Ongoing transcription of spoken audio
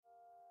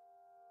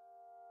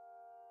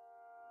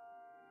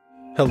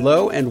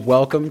Hello and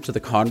welcome to the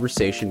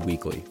Conversation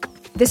Weekly.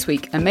 This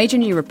week, a major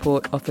new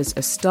report offers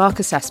a stark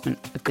assessment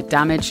of the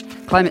damage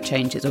climate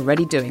change is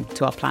already doing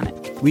to our planet.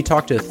 We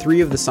talked to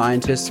three of the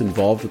scientists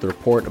involved with the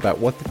report about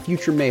what the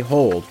future may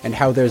hold and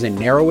how there's a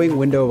narrowing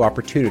window of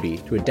opportunity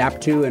to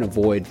adapt to and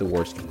avoid the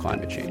worst of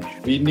climate change.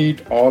 We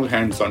need all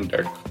hands on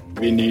deck.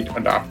 We need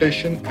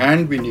adaptation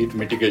and we need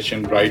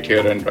mitigation right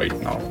here and right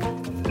now.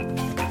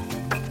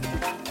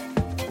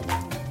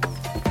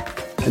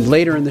 And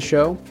later in the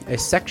show, a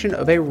section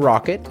of a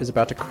rocket is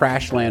about to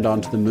crash land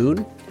onto the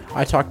moon.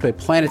 I talked to a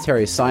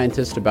planetary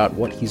scientist about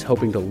what he's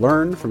hoping to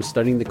learn from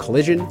studying the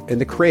collision and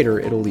the crater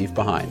it'll leave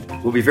behind.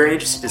 We'll be very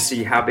interested to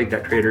see how big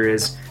that crater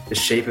is, the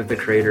shape of the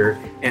crater,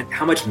 and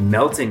how much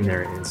melting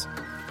there is.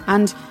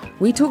 And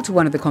we talked to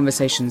one of the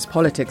Conversation's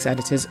politics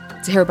editors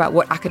to hear about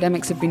what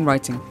academics have been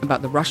writing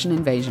about the Russian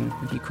invasion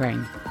of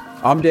Ukraine.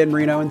 I'm Dan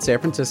Marino in San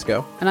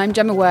Francisco. And I'm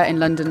Gemma Ware in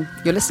London.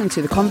 You're listening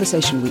to The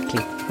Conversation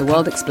Weekly, the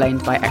world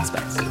explained by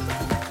experts.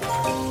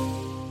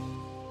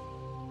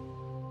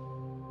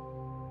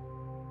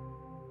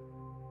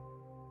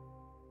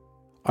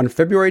 On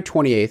February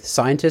 28th,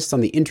 scientists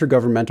on the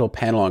Intergovernmental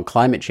Panel on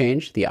Climate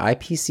Change, the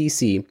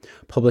IPCC,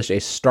 published a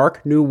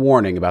stark new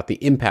warning about the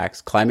impacts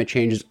climate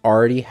change is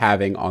already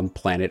having on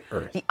planet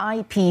Earth. The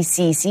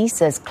IPCC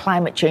says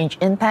climate change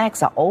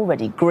impacts are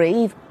already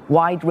grave,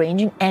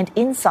 wide-ranging, and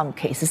in some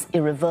cases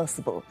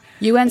irreversible.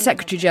 UN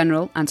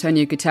Secretary-General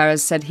Antonio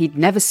Guterres said he'd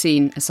never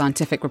seen a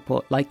scientific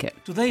report like it.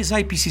 Today's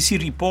IPCC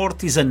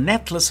report is an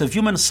atlas of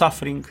human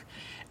suffering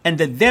and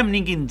a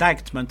damning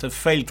indictment of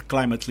failed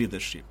climate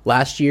leadership.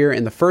 Last year,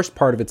 in the first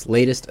part of its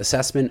latest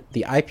assessment,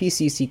 the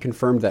IPCC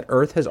confirmed that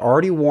Earth has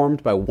already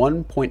warmed by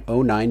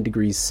 1.09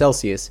 degrees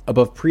Celsius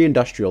above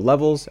pre-industrial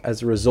levels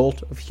as a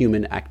result of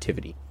human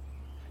activity.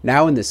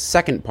 Now in this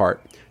second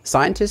part,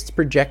 scientists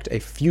project a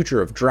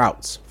future of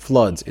droughts,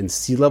 floods, and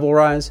sea level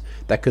rise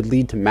that could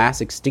lead to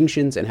mass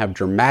extinctions and have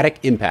dramatic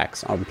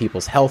impacts on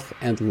people's health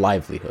and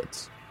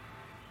livelihoods.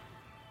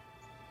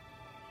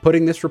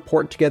 Putting this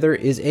report together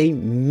is a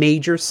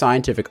major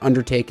scientific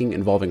undertaking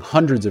involving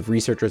hundreds of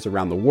researchers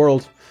around the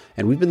world,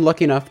 and we've been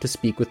lucky enough to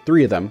speak with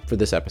three of them for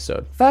this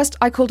episode. First,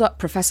 I called up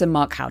Professor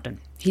Mark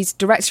Howden. He's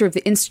director of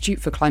the Institute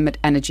for Climate,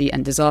 Energy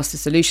and Disaster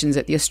Solutions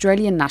at the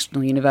Australian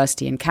National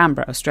University in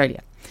Canberra,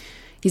 Australia.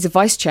 He's a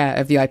vice chair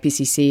of the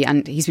IPCC,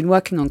 and he's been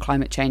working on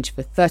climate change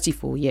for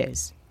 34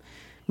 years.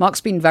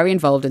 Mark's been very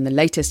involved in the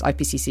latest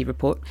IPCC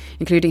report,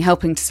 including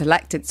helping to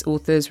select its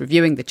authors,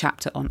 reviewing the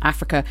chapter on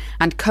Africa,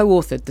 and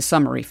co-authored the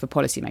summary for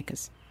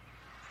policymakers.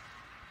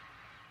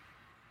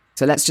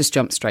 So let's just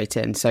jump straight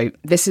in. So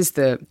this is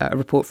the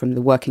report from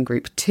the Working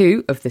Group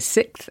 2 of the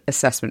 6th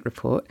Assessment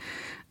Report,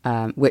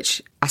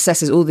 which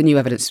assesses all the new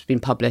evidence that's been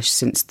published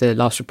since the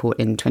last report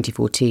in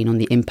 2014 on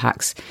the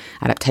impacts,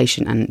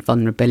 adaptation and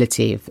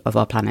vulnerability of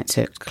our planet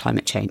to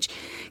climate change.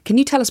 Can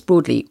you tell us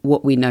broadly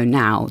what we know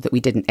now that we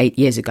didn't 8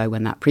 years ago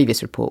when that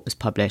previous report was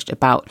published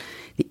about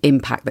the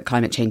impact that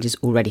climate change is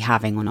already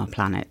having on our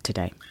planet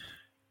today?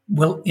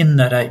 Well, in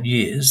that 8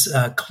 years,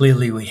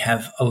 clearly we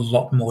have a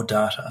lot more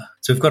data.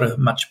 So we've got a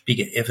much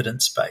bigger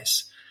evidence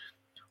base.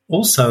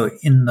 Also,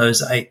 in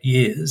those 8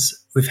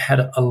 years, we've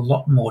had a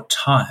lot more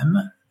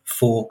time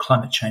for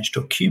climate change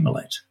to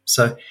accumulate.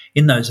 So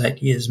in those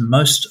 8 years,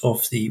 most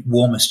of the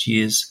warmest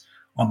years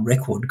on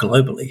record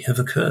globally have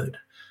occurred.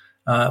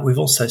 We've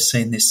also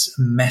seen this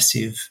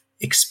massive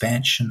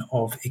expansion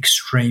of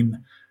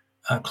extreme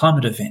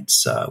climate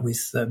events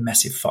with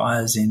massive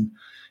fires in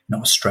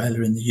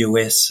Australia and the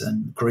US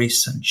and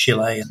Greece and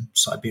Chile and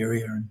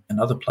Siberia and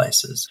other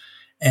places.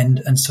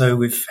 And so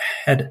we've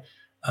had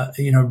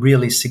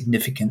really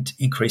significant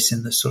increase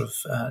in the sort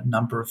of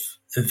number of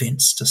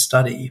events to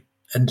study.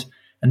 And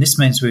this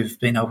means we've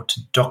been able to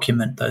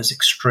document those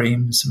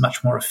extremes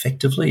much more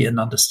effectively and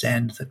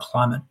understand the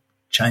climate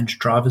change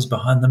drivers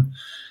behind them.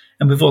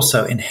 And we've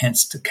also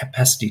enhanced the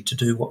capacity to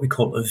do what we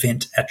call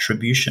event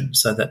attribution.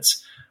 So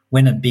that's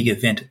when a big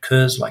event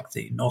occurs, like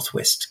the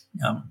Northwest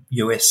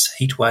US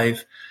heat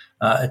wave,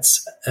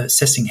 it's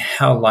assessing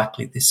how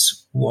likely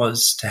this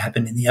was to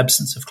happen in the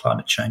absence of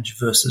climate change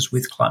versus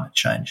with climate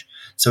change.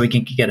 So we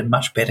can get a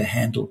much better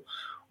handle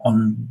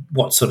on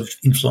what sort of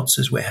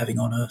influences we're having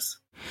on Earth.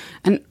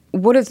 And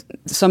what are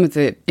some of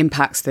the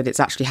impacts that it's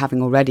actually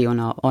having already on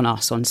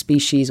us, on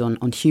species,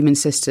 on human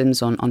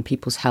systems, on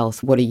people's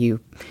health? What are you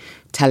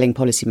telling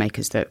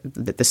policymakers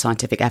that the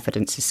scientific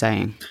evidence is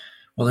saying?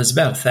 Well, there's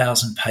about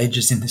 1,000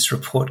 pages in this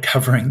report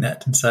covering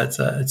that, and so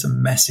it's a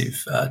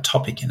massive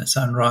topic in its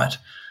own right.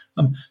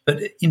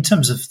 But in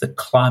terms of the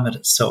climate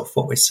itself,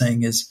 what we're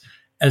seeing is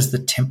as the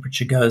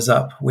temperature goes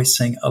up, we're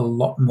seeing a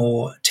lot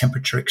more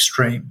temperature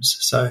extremes.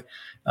 So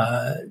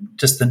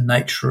just the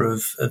nature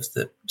of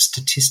the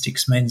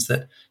statistics means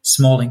that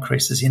small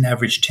increases in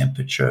average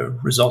temperature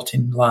result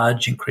in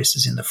large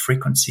increases in the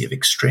frequency of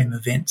extreme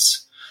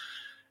events.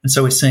 And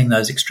so we're seeing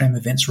those extreme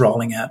events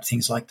rolling out,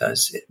 things like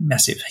those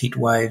massive heat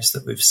waves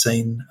that we've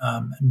seen,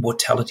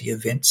 mortality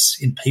events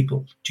in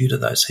people due to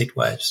those heat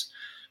waves.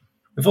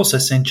 We've also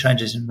seen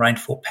changes in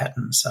rainfall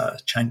patterns,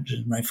 changes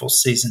in rainfall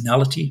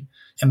seasonality,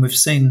 and we've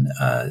seen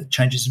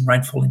changes in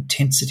rainfall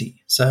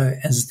intensity. So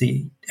as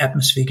the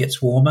atmosphere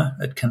gets warmer,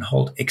 it can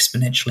hold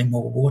exponentially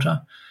more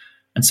water.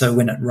 And so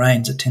when it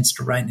rains, it tends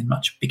to rain in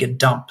much bigger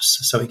dumps,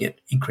 so we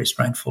get increased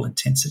rainfall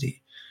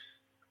intensity.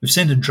 We've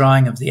seen a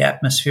drying of the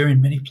atmosphere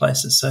in many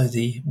places, so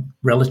the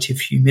relative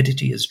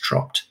humidity has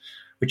dropped,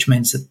 which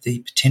means that the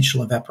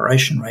potential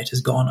evaporation rate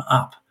has gone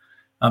up.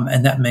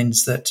 And that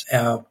means that,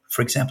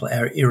 for example,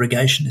 our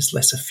irrigation is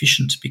less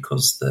efficient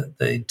because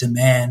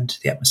the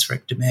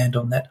atmospheric demand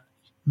on that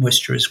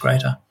moisture is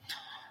greater.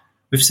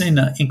 We've seen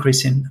an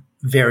increase in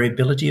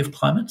variability of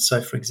climate.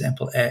 So, for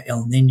example, our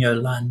El Nino,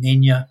 La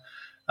Nina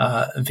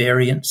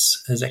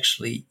variance has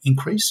actually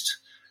increased,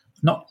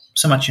 not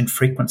so much in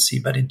frequency,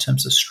 but in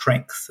terms of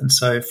strength. And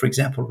so, for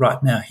example,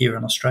 right now here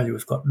in Australia,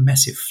 we've got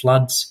massive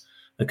floods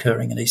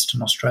occurring in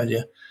eastern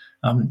Australia,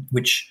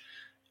 which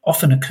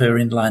often occur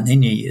in La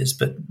Nina years,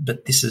 but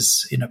this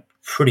is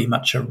pretty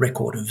much a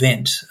record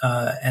event,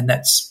 and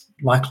that's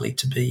likely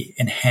to be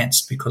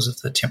enhanced because of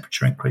the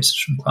temperature increases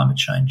from climate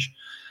change.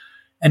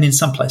 And in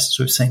some places,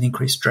 we've seen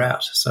increased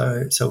drought.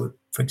 So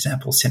for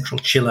example, central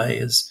Chile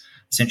is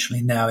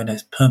essentially now in a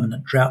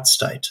permanent drought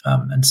state,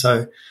 and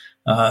so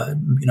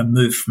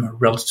moved from a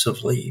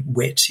relatively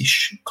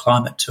wet-ish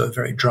climate to a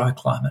very dry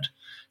climate.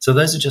 So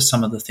those are just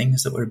some of the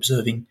things that we're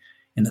observing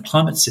in the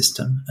climate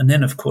system. And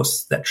then, of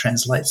course, that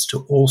translates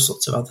to all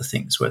sorts of other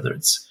things, whether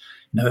it's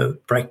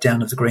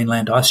breakdown of the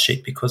Greenland ice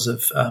sheet because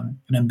of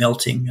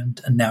melting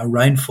and now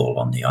rainfall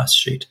on the ice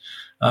sheet,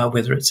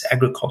 whether it's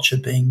agriculture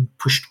being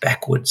pushed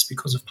backwards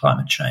because of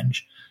climate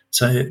change,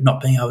 so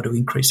not being able to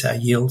increase our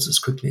yields as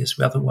quickly as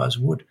we otherwise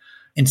would.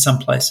 In some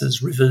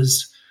places,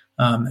 rivers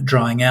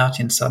drying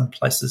out. In some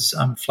places,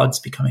 floods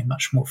becoming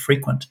much more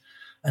frequent.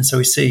 And so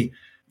we see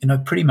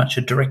pretty much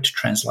a direct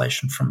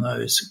translation from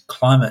those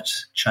climate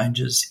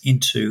changes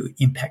into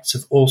impacts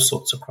of all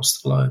sorts across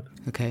the globe.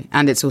 Okay,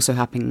 and it's also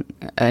having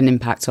an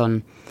impact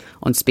on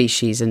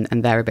species and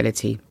their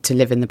ability to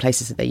live in the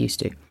places that they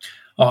used to.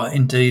 Oh,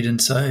 indeed. And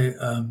so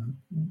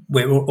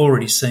we're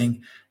already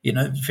seeing,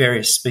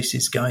 various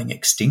species going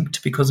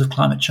extinct because of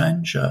climate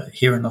change.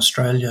 Here in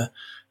Australia,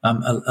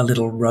 a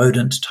little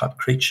rodent-type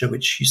creature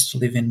which used to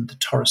live in the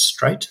Torres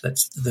Strait,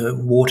 that's the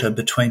water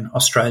between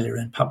Australia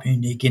and Papua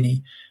New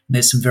Guinea. And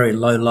there's some very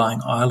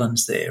low-lying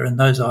islands there, and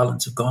those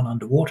islands have gone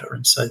underwater.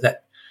 And so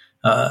that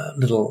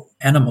little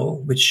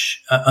animal,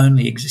 which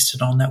only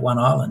existed on that one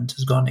island,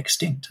 has gone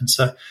extinct. And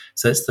so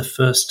it's the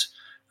first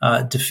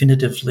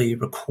definitively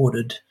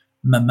recorded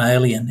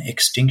mammalian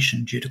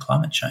extinction due to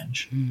climate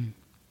change. Mm.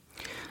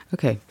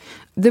 Okay.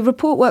 The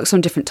report works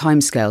on different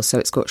timescales, so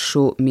it's got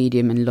short,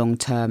 medium and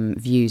long-term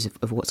views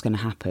of what's going to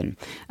happen.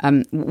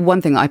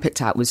 One thing that I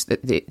picked out was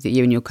that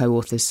you and your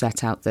co-authors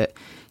set out that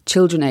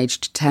children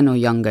aged 10 or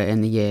younger in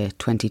the year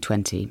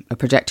 2020 are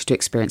projected to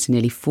experience a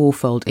nearly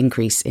fourfold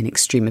increase in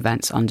extreme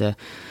events under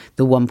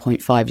the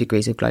 1.5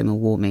 degrees of global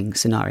warming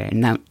scenario. And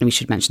now we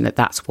should mention that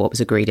that's what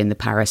was agreed in the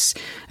Paris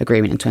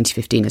Agreement in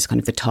 2015 as kind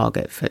of the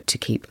target to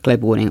keep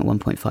global warming at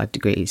 1.5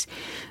 degrees.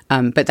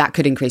 But that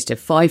could increase to a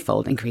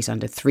fivefold increase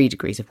under 3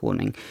 degrees of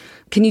warming.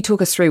 Can you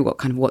talk us through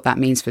what that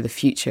means for the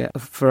future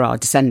for our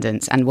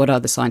descendants, and what are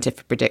the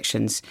scientific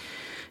predictions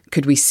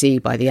could we see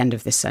by the end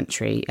of this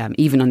century,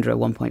 even under a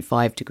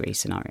 1.5 degree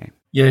scenario?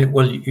 Yeah,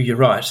 well, you're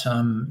right.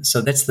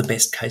 So that's the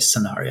best case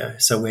scenario.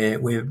 So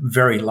we're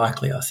very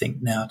likely, I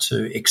think, now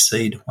to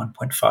exceed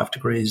 1.5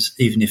 degrees,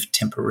 even if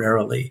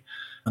temporarily.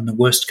 And the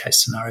worst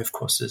case scenario, of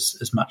course,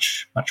 is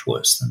much, much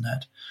worse than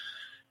that.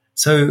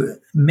 So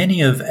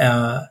many of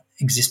our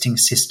existing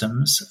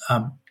systems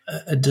are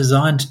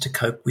designed to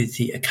cope with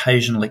the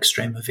occasional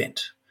extreme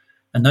event.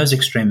 And those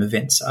extreme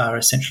events are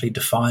essentially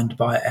defined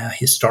by our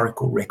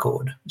historical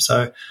record.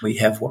 So we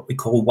have what we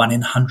call 1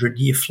 in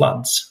 100-year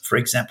floods, for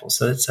example.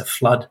 So that's a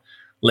flood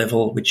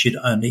level which you'd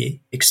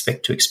only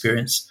expect to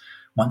experience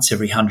once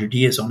every 100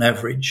 years on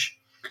average.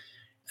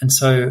 And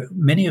so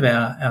many of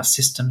our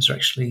systems are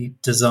actually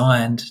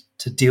designed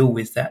to deal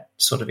with that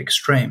sort of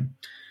extreme.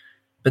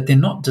 But they're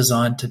not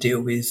designed to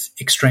deal with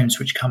extremes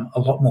which come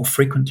a lot more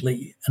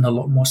frequently and a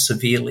lot more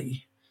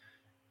severely.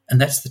 And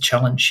that's the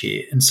challenge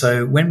here. And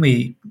so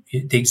the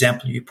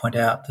example you point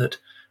out that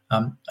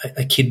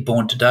a kid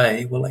born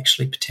today will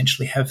actually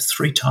potentially have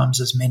 3 times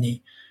as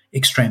many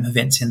extreme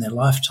events in their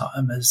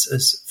lifetime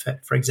as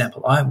for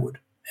example, I would.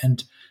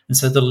 And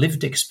so the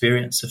lived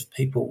experience of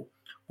people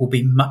will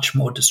be much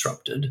more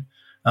disrupted.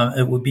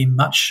 It will be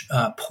much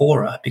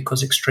poorer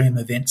because extreme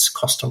events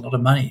cost a lot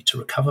of money to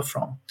recover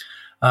from.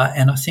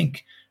 And I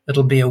think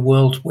it'll be a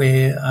world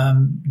where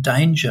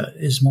danger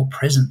is more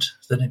present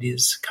than it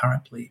is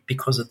currently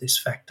because of this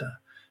factor.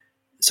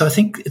 So I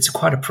think it's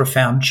quite a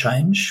profound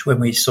change when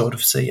we sort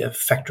of see a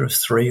factor of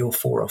 3 or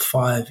 4 or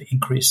 5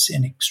 increase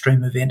in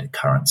extreme event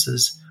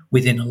occurrences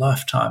within a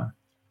lifetime.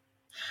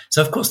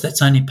 So, of course,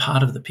 that's only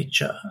part of the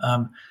picture.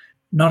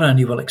 Not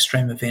only will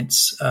extreme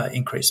events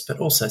increase, but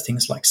also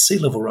things like sea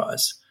level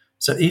rise.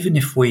 So even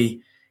if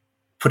we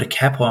put a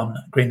cap on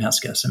greenhouse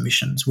gas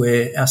emissions,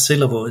 where our sea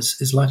level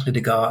is likely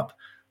to go up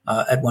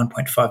at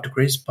 1.5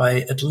 degrees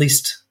by at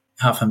least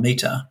half a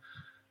metre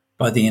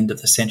by the end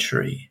of the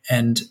century.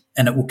 And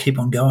it will keep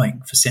on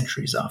going for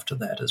centuries after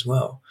that as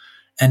well.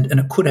 And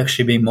it could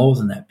actually be more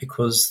than that,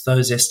 because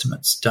those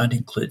estimates don't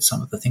include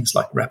some of the things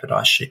like rapid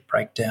ice sheet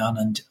breakdown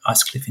and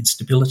ice cliff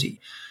instability.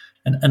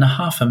 And a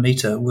half a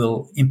metre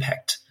will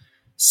impact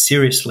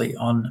seriously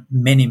on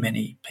many,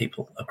 many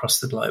people across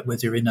the globe,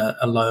 whether you're in a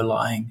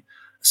low-lying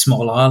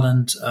small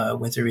island,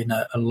 whether in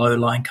a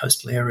low-lying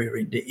coastal area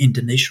in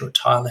Indonesia or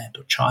Thailand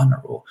or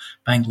China or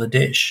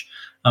Bangladesh.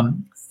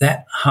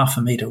 That half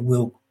a metre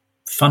will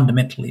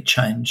fundamentally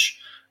change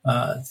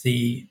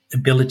the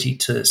ability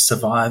to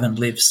survive and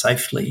live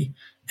safely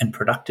and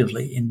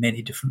productively in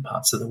many different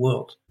parts of the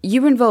world.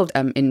 You were involved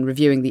in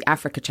reviewing the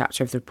Africa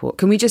chapter of the report.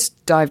 Can we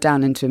just dive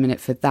down into a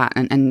minute for that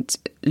and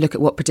look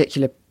at what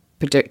particular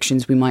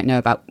predictions we might know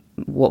about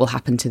what will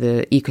happen to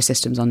the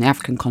ecosystems on the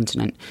African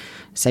continent,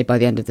 say by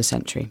the end of the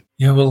century?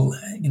 Yeah, well,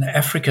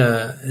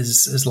 Africa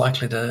is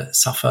likely to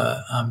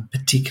suffer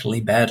particularly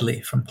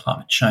badly from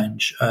climate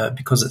change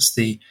because it's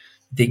the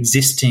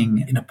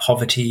existing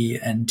poverty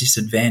and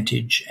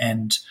disadvantage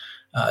and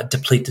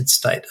depleted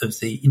state of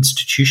the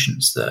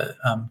institutions, the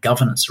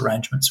governance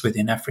arrangements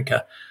within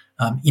Africa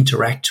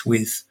interact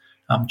with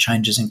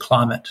changes in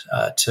climate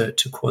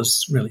to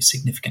cause really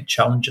significant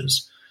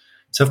challenges.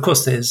 So, of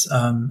course, there's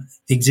the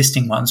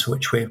existing ones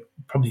which we're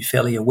probably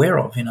fairly aware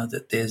of,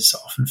 that there's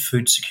often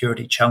food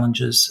security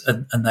challenges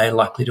and they're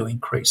likely to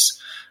increase.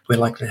 We're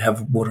likely to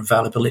have water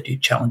availability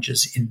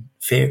challenges in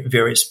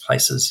various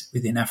places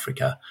within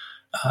Africa,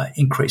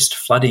 increased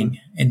flooding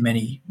in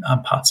many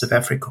parts of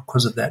Africa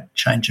because of that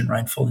change in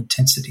rainfall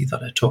intensity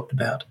that I talked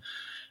about.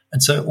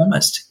 And so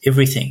almost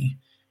everything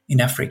in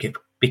Africa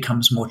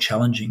becomes more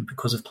challenging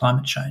because of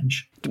climate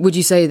change. Would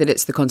you say that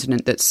it's the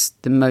continent that's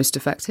the most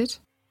affected?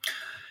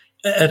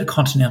 At a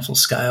continental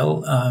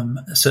scale,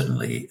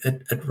 certainly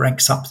it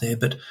ranks up there,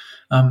 but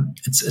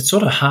it's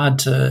sort of hard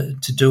to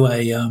do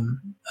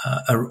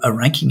a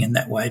ranking in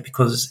that way,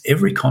 because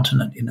every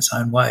continent in its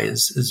own way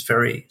is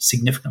very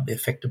significantly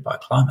affected by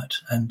climate.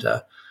 And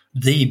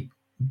the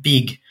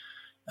big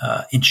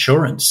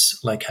insurance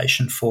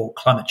location for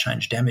climate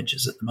change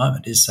damages at the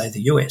moment is, say,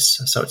 the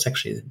US. So it's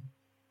actually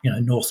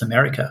North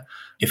America.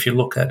 If you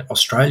look at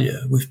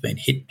Australia, we've been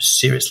hit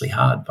seriously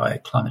hard by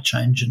climate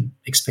change and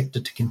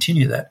expected to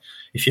continue that.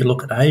 If you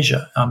look at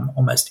Asia,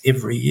 almost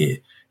every year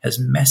has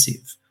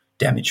massive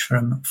damage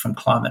from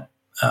climate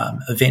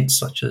events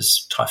such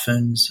as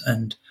typhoons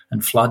and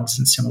floods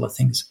and similar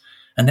things,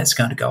 and that's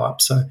going to go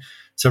up.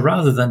 So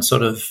rather than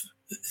sort of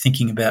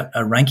thinking about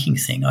a ranking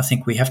thing, I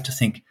think we have to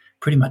think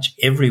pretty much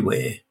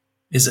everywhere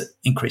is it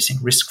increasing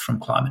risk from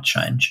climate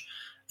change.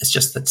 It's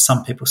just that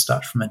some people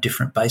start from a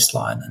different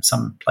baseline and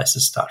some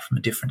places start from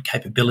a different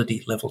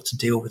capability level to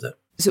deal with it.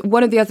 So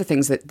one of the other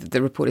things that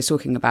the report is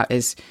talking about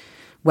is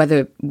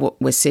whether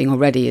what we're seeing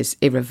already is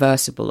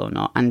irreversible or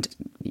not. And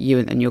you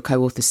and your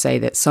co-authors say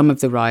that some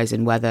of the rise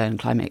in weather and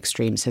climate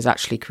extremes has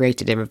actually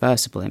created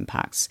irreversible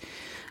impacts.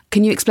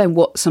 Can you explain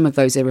what some of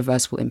those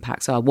irreversible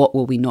impacts are? What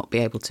will we not be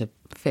able to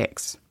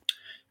fix?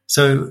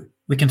 So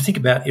we can think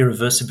about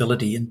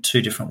irreversibility in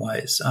two different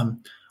ways.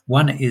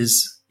 One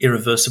is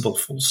irreversible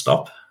full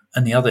stop,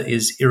 and the other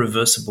is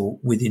irreversible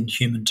within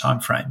human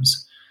timeframes.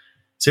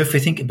 So if we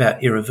think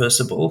about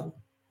irreversible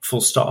full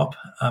stop,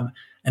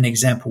 an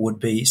example would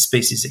be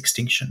species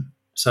extinction.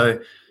 So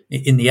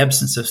in the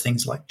absence of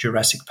things like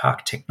Jurassic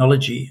Park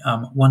technology,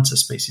 once a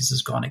species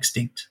has gone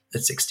extinct,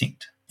 it's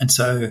extinct. And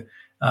so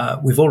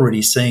we've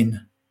already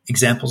seen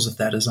examples of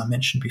that, as I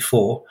mentioned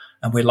before,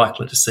 and we're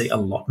likely to see a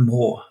lot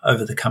more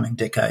over the coming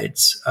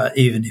decades,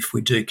 even if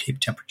we do keep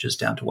temperatures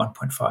down to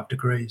 1.5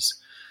 degrees.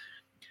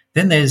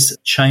 Then there's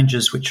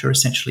changes which are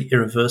essentially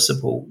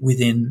irreversible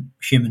within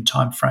human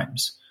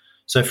timeframes.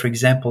 So, for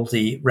example,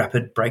 the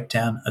rapid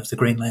breakdown of the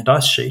Greenland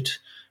ice sheet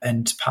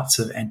and parts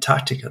of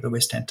Antarctica, the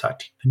West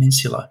Antarctic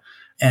Peninsula,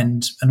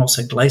 and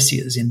also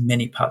glaciers in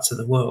many parts of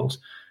the world,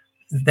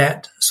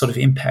 that sort of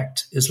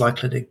impact is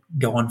likely to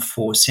go on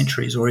for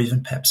centuries or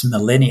even perhaps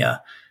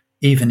millennia,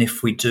 even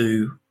if we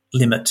do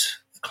limit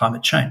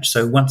climate change.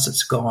 So once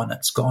it's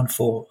gone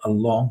for a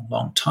long,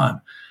 long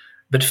time.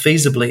 But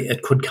feasibly,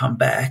 it could come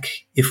back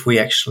if we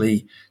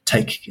actually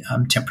take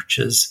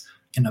temperatures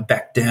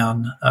back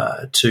down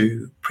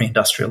to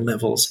pre-industrial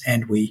levels,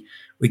 and we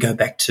go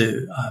back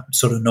to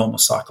sort of normal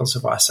cycles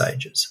of ice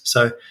ages.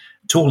 So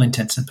to all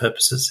intents and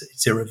purposes,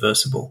 it's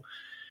irreversible.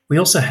 We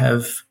also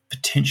have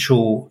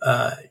potential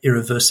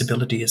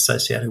irreversibility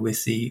associated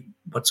with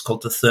what's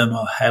called the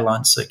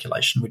thermohaline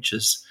circulation, which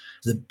is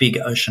the big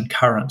ocean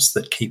currents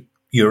that keep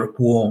Europe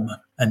warm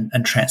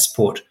and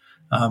transport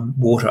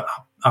water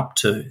up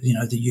to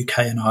the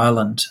UK and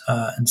Ireland,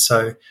 and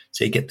so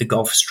you get the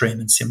Gulf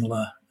Stream and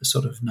similar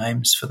sort of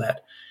names for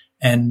that,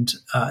 and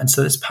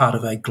so that's part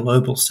of a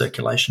global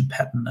circulation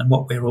pattern. And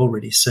what we're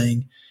already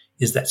seeing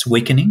is that's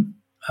weakening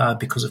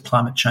because of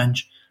climate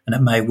change, and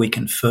it may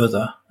weaken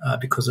further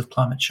because of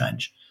climate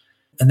change.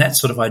 And that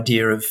sort of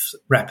idea of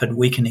rapid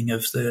weakening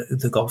of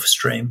the Gulf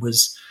Stream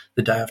was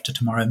the Day After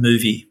Tomorrow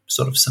movie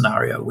sort of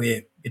scenario,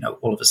 where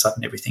all of a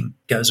sudden everything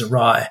goes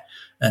awry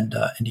and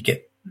you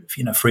get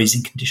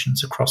freezing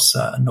conditions across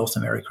North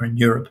America and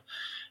Europe.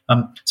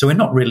 So we're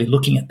not really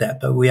looking at that,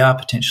 but we are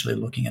potentially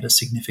looking at a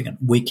significant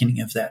weakening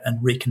of that and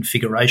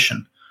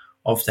reconfiguration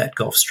of that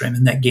Gulf Stream.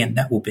 And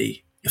that will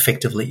be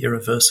effectively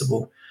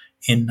irreversible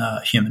in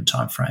human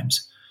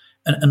timeframes.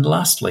 And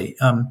lastly,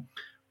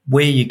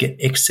 where you get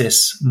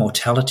excess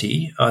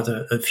mortality,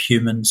 either of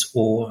humans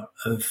or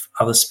of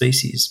other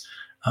species,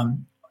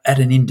 at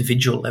an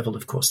individual level,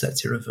 of course,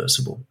 that's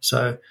irreversible.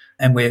 So,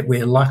 and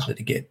we're likely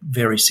to get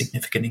very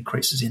significant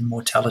increases in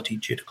mortality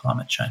due to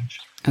climate change.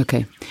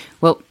 Okay.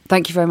 Well,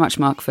 thank you very much,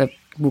 Mark, for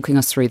walking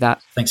us through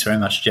that. Thanks very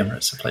much, Gemma.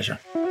 It's a pleasure.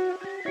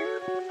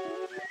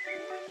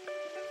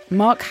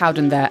 Mark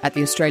Howden there at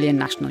the Australian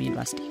National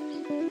University.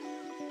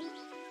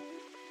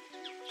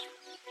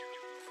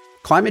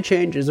 Climate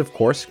change is, of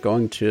course,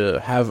 going to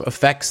have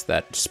effects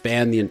that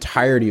span the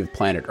entirety of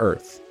planet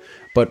Earth.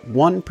 But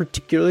one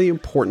particularly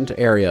important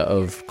area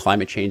of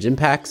climate change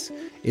impacts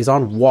is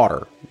on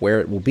water, where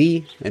it will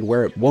be and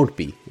where it won't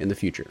be in the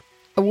future.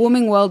 A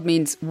warming world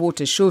means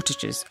water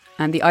shortages,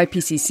 and the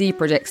IPCC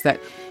predicts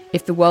that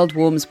if the world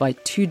warms by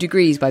 2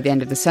 degrees by the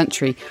end of the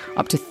century,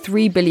 up to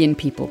 3 billion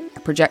people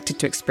are projected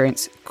to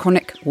experience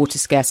chronic water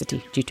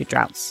scarcity due to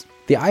droughts.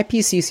 The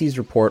IPCC's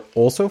report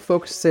also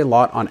focuses a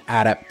lot on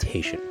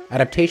adaptation.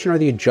 Adaptation are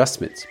the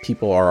adjustments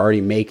people are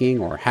already making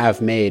or have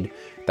made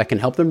that can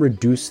help them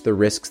reduce the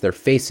risks they're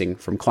facing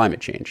from climate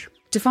change.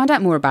 To find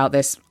out more about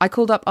this, I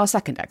called up our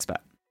second expert.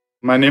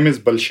 My name is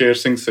Balsher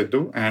Singh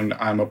Sidhu, and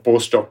I'm a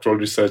postdoctoral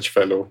research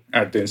fellow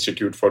at the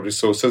Institute for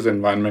Resources,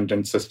 Environment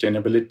and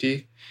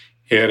Sustainability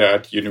here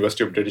at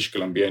University of British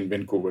Columbia in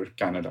Vancouver,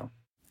 Canada.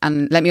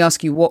 And let me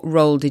ask you, what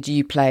role did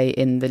you play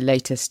in the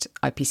latest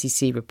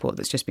IPCC report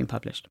that's just been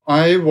published?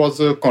 I was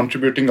a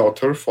contributing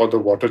author for the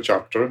water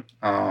chapter.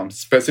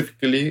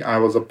 Specifically, I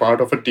was a part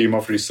of a team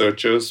of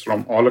researchers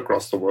from all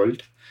across the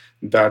world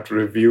that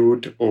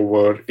reviewed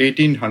over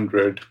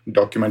 1,800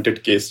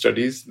 documented case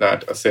studies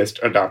that assessed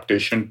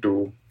adaptation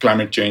to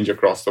climate change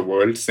across the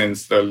world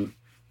since the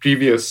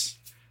previous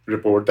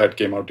report that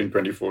came out in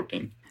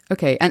 2014.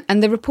 Okay,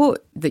 and the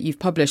report that you've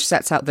published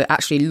sets out that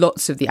actually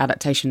lots of the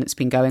adaptation that's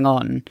been going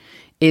on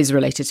is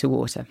related to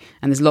water,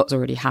 and there's lots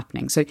already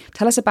happening. So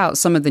tell us about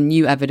some of the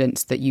new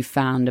evidence that you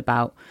found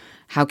about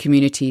how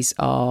communities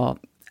are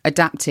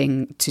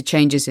adapting to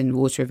changes in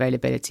water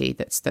availability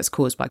that's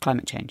caused by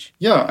climate change.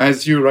 Yeah,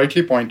 as you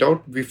rightly point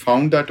out, we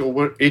found that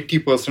over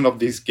 80% of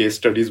these case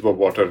studies were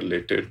water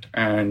related.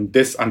 And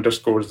this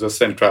underscores the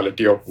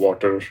centrality of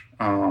water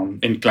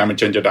in climate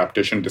change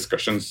adaptation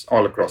discussions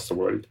all across the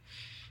world.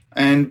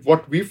 And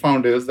what we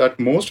found is that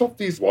most of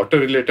these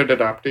water-related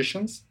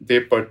adaptations, they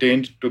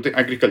pertained to the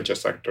agriculture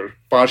sector,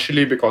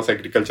 partially because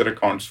agriculture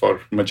accounts for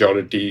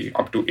majority,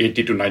 up to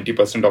 80 to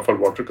 90% of our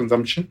water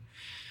consumption,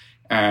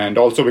 and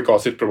also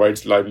because it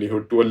provides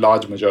livelihood to a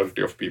large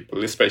majority of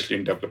people, especially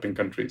in developing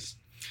countries.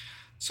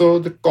 So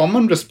the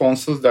common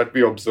responses that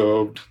we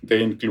observed,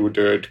 they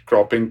included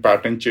cropping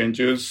pattern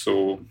changes.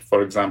 So,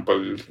 for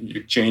example,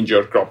 you change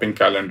your cropping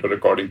calendar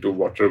according to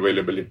water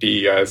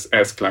availability as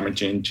climate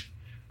change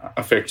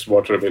affects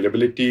water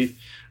availability,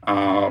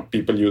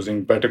 people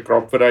using better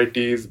crop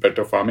varieties,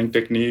 better farming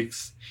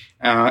techniques.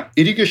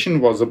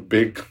 Irrigation was a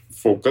big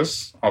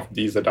focus of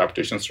these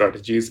adaptation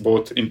strategies,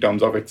 both in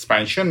terms of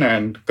expansion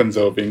and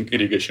conserving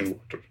irrigation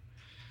water.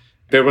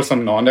 There were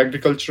some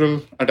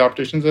non-agricultural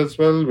adaptations as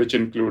well, which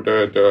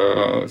included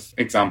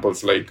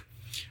examples like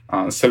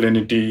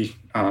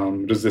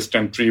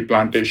salinity-resistant tree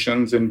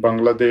plantations in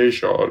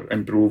Bangladesh, or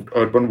improved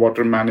urban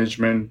water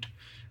management,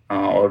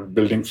 or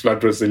building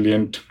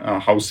flood-resilient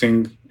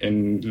housing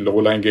in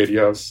low-lying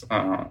areas,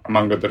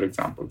 among other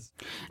examples.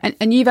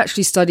 And you've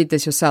actually studied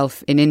this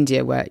yourself in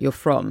India, where you're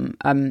from.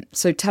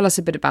 So tell us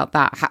a bit about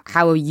that.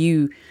 How are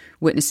you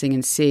witnessing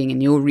and seeing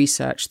in your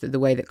research that the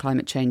way that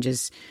climate change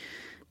is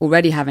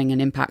already having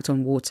an impact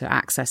on water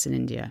access in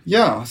India?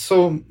 Yeah,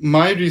 so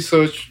my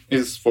research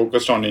is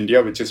focused on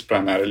India, which is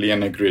primarily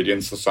an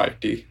agrarian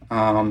society.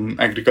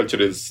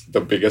 Agriculture is the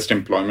biggest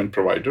employment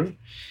provider.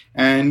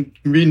 And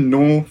we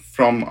know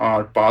from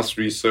our past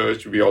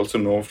research, we also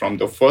know from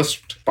the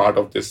first part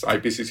of this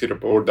IPCC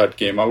report that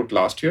came out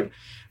last year,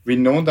 we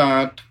know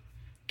that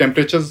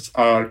temperatures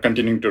are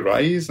continuing to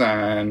rise,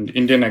 and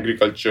Indian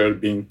agriculture,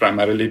 being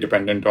primarily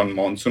dependent on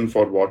monsoon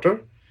for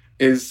water,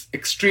 is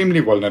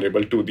extremely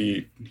vulnerable to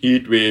the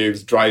heat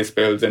waves, dry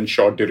spells, and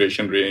short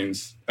duration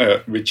rains,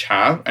 which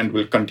have and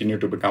will continue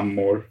to become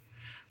more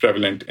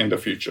prevalent in the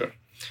future.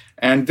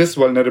 And this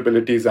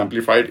vulnerability is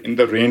amplified in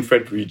the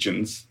rain-fed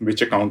regions,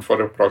 which account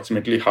for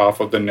approximately half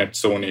of the net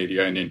sown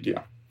area in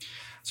India.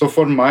 So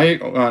for my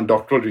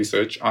doctoral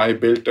research, I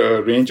built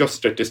a range of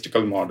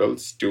statistical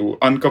models to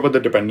uncover the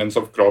dependence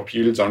of crop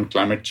yields on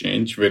climate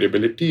change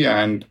variability,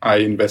 and I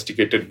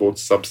investigated both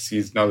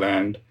subseasonal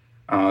and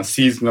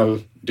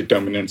seasonal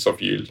determinants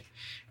of yield.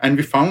 And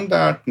we found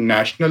that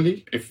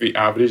nationally, if we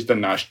average the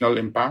national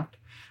impact,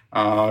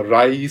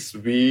 rice,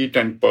 wheat,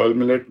 and pearl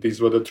millet,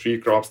 these were the three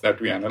crops that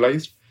we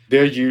analyzed,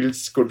 their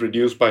yields could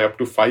reduce by up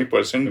to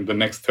 5% in the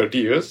next 30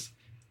 years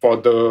for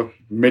the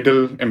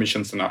middle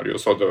emission scenario,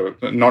 so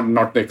the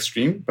not the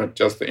extreme, but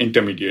just the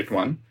intermediate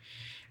one.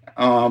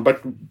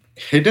 But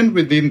hidden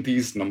within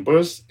these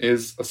numbers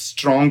is a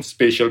strong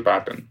spatial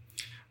pattern.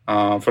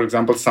 For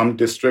example, some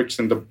districts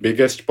in the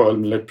biggest pearl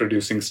millet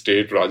producing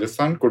state,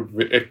 Rajasthan,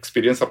 could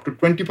experience up to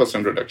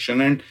 20%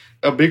 reduction. And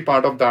a big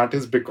part of that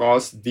is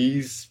because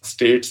these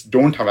states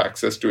don't have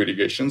access to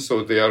irrigation,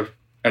 so they are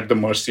at the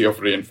mercy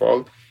of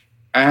rainfall.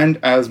 And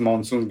as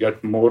monsoons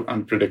get more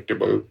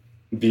unpredictable,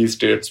 these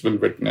states will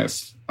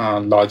witness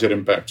larger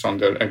impacts on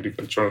their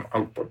agricultural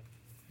output.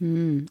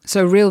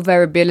 So real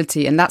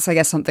variability, and that's, I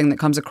guess, something that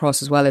comes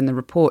across as well in the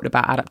report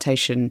about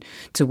adaptation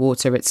to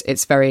water.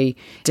 It's very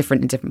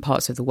different in different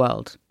parts of the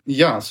world.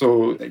 Yeah,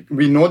 so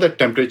we know that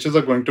temperatures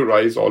are going to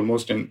rise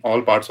almost in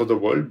all parts of the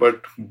world,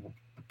 but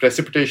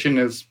precipitation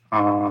is,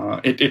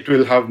 it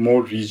will have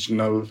more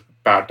regional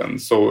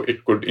patterns. So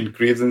it could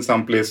increase in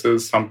some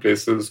places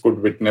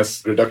could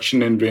witness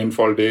reduction in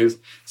rainfall days,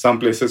 some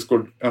places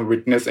could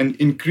witness an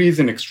increase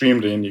in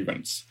extreme rain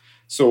events.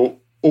 So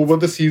over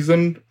the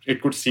season,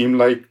 it could seem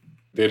like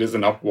there is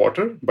enough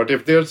water, but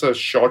if there's a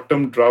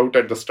short-term drought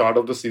at the start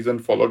of the season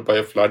followed by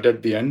a flood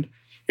at the end,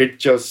 it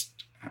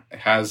just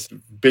has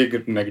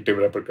big negative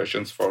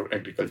repercussions for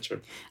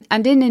agriculture.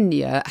 And in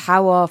India,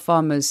 how are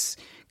farmers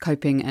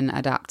coping and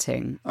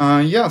adapting?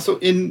 So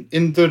in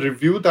the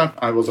review that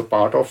I was a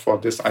part of for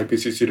this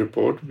IPCC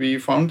report, we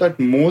found that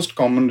most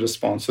common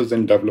responses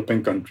in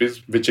developing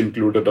countries, which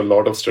included a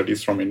lot of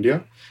studies from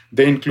India,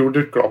 they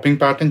included cropping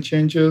pattern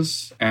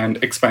changes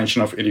and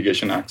expansion of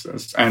irrigation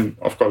access, and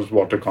of course,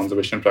 water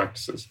conservation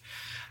practices.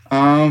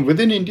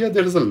 Within India,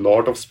 there is a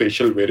lot of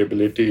spatial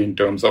variability in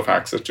terms of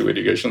access to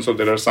irrigation. So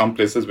there are some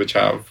places which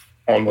have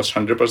almost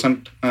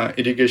 100%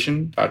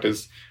 irrigation, that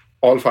is,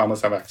 all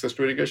farmers have access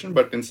to irrigation,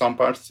 but in some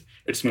parts,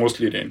 it's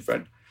mostly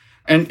rain-fed.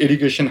 And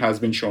irrigation has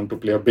been shown to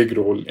play a big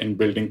role in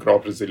building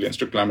crop resilience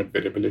to climate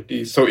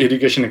variability. So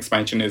irrigation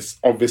expansion is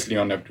obviously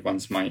on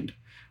everyone's mind.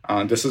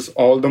 This is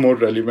all the more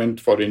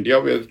relevant for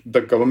India, where the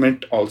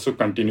government also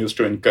continues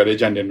to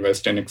encourage and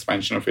invest in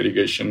expansion of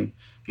irrigation,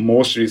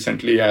 most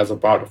recently as a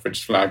part of its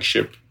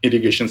flagship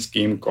irrigation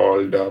scheme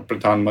called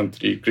Pradhan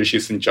Mantri Krishi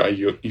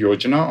Sinchai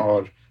Yojana,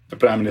 or the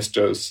Prime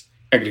Minister's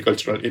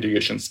Agricultural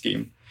Irrigation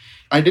Scheme.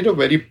 I did a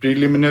very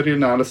preliminary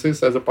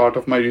analysis as a part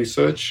of my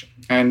research,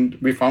 and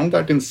we found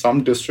that in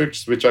some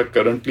districts which are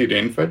currently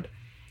rain-fed,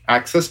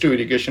 access to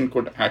irrigation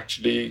could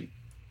actually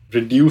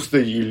reduce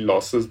the yield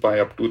losses by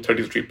up to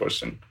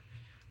 33%.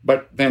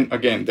 But then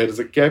again, there is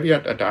a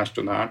caveat attached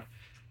to that.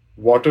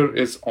 Water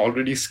is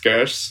already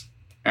scarce,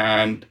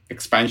 and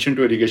expansion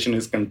to irrigation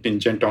is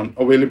contingent on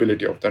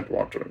availability of that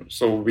water.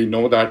 So we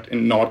know that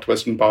in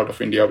northwestern part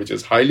of India, which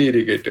is highly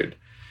irrigated,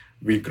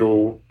 we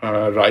grow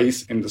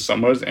rice in the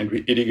summers and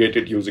we irrigate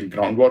it using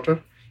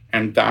groundwater.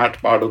 And that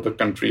part of the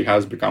country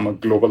has become a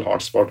global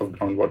hotspot of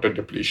groundwater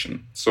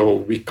depletion. So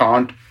we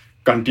can't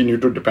continue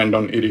to depend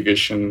on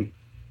irrigation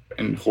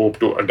and hope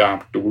to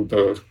adapt to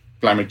the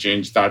climate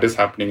change that is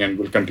happening and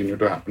will continue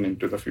to happen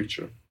into the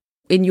future.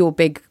 In your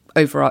big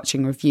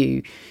overarching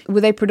review, were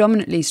they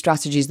predominantly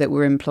strategies that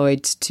were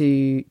employed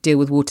to deal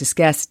with water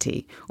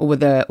scarcity, or were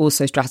there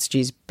also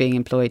strategies being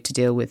employed to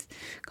deal with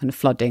kind of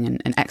flooding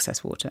and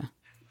excess water?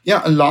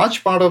 Yeah, a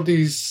large part of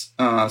these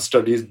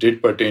studies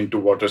did pertain to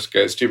water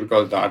scarcity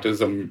because that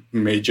is a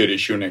major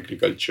issue in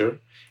agriculture.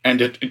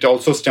 And it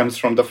also stems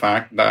from the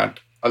fact that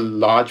a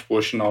large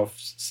portion of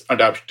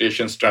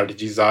adaptation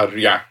strategies are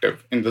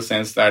reactive, in the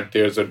sense that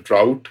there's a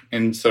drought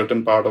in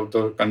certain part of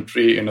the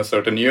country in a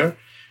certain year,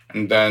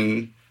 and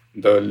then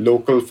the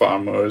local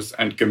farmers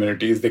and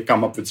communities, they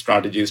come up with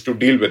strategies to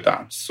deal with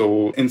that.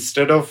 So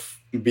instead of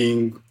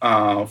being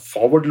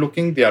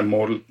forward-looking, they are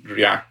more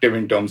reactive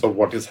in terms of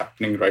what is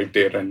happening right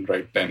there and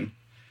right then.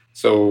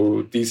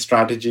 So these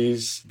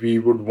strategies, we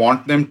would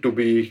want them to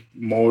be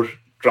more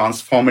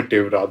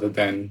transformative rather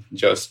than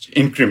just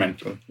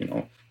incremental.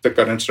 The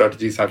current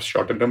strategies have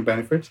shorter-term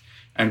benefits,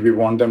 and we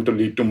want them to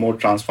lead to more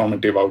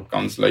transformative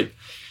outcomes, like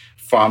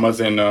farmers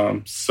in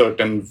a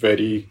certain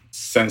very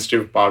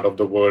sensitive part of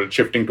the world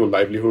shifting to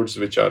livelihoods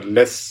which are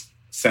less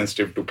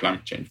sensitive to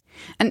climate change.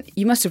 And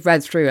you must have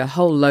read through a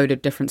whole load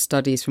of different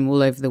studies from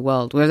all over the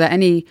world. Were there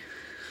any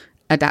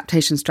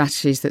adaptation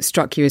strategies that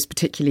struck you as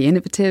particularly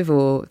innovative,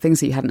 or things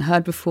that you hadn't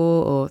heard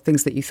before, or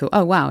things that you thought,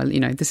 oh, wow,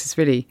 this is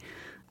really,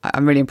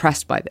 I'm really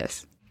impressed by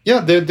this? Yeah,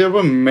 there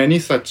were many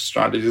such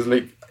strategies.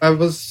 Like, I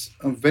was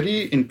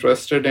very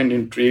interested and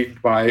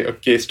intrigued by a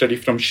case study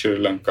from Sri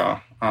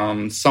Lanka.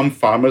 Some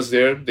farmers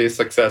there, they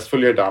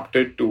successfully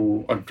adapted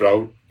to a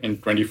drought in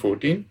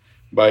 2014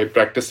 by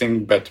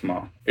practicing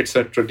Betma. It's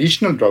a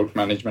traditional drought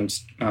management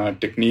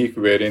technique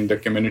wherein the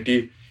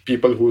community,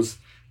 people whose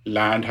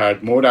land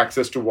had more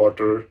access to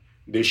water,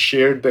 they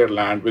shared their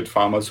land with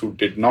farmers who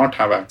did not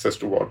have access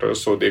to water,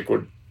 so they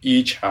could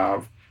each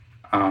have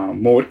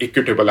more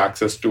equitable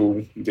access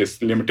to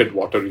this limited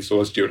water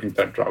resource during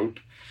that drought.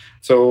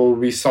 So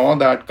we saw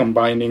that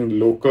combining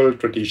local,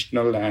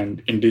 traditional,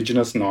 and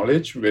indigenous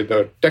knowledge with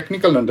a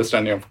technical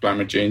understanding of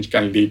climate change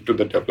can lead to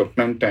the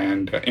development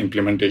and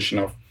implementation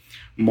of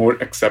more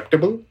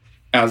acceptable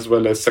as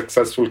well as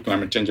successful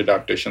climate change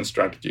adaptation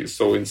strategies.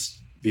 So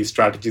these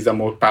strategies are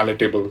more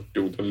palatable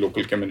to the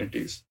local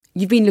communities.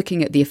 You've been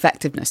looking at the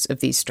effectiveness of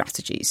these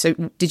strategies. So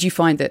did you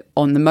find that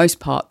on the most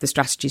part, the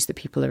strategies that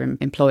people are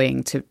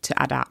employing to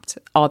adapt,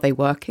 are they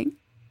working?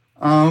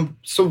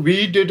 So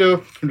we did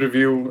a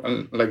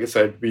review. Like I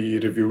said, we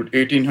reviewed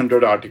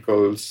 1,800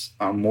 articles.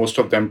 Most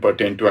of them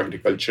pertain to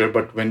agriculture.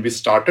 But when we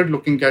started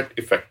looking at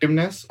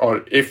effectiveness,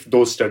 or if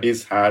those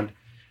studies had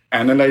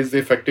analyzed the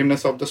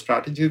effectiveness of the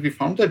strategies, we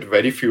found that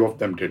very few of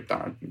them did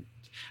that.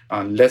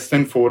 Less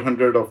than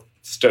 400 of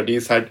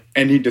studies had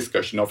any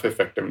discussion of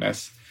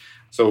effectiveness.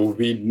 So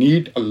we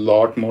need a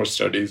lot more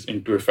studies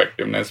into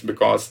effectiveness,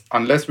 because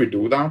unless we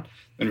do that,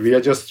 then we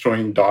are just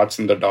throwing darts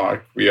in the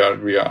dark. We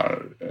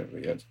are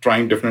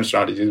trying different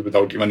strategies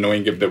without even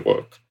knowing if they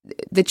work.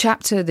 The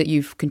chapter that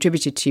you've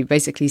contributed to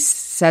basically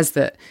says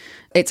that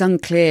it's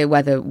unclear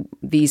whether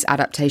these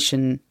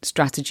adaptation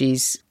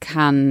strategies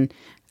can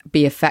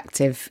be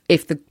effective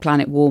if the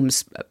planet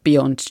warms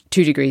beyond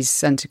 2 degrees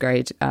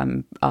centigrade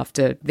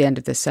after the end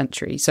of this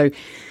century. So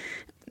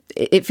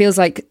it feels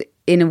like,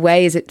 in a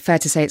way, is it fair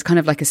to say it's kind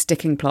of like a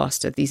sticking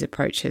plaster, these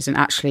approaches, and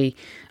actually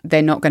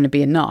they're not going to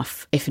be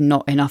enough if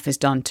not enough is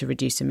done to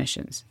reduce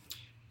emissions?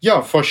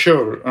 Yeah, for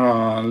sure.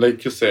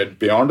 Like you said,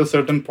 beyond a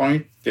certain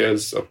point,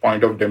 there's a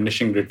point of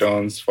diminishing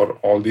returns for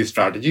all these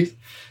strategies.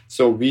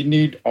 So we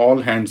need all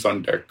hands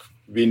on deck.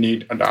 We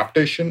need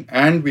adaptation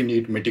and we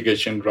need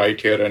mitigation right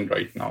here and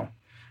right now.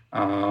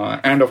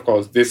 And of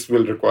course, this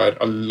will require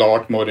a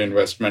lot more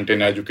investment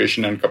in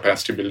education and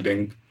capacity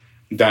building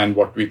than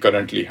what we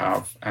currently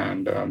have.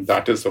 And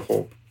that is the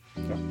hope.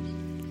 Yeah.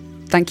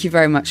 Thank you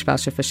very much,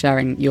 Balsha, for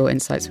sharing your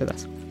insights with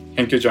us.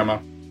 Thank you,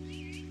 Gemma.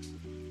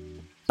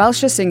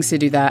 Balsha Singh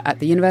Sidhu there at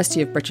the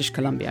University of British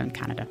Columbia in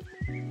Canada.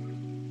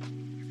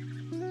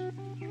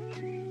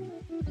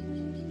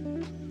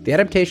 The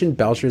adaptation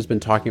Balsha has been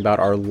talking about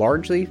are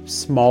largely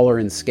smaller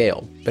in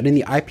scale, but in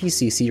the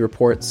IPCC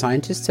report,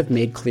 scientists have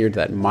made clear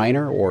that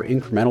minor or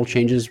incremental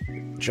changes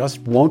just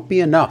won't be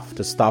enough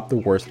to stop the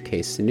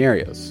worst-case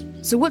scenarios.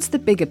 So what's the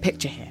bigger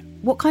picture here?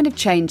 What kind of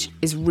change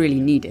is really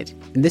needed?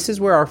 And this is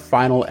where our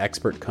final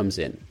expert comes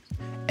in.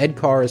 Ed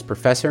Carr is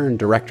professor and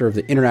director of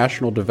the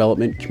International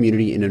Development,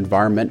 Community and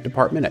Environment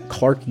Department at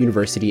Clark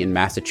University in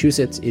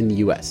Massachusetts in the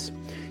US.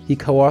 He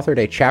co-authored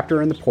a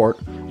chapter in the report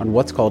on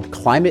what's called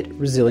climate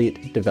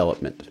resilient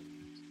development.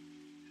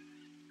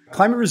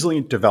 Climate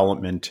resilient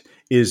development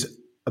is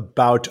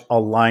about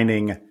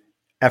aligning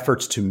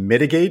efforts to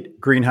mitigate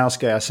greenhouse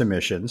gas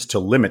emissions to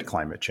limit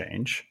climate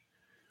change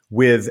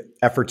with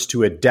efforts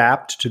to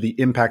adapt to the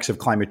impacts of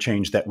climate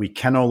change that we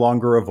can no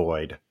longer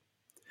avoid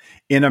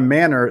in a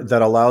manner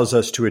that allows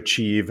us to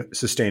achieve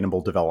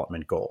sustainable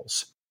development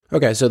goals.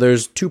 Okay, so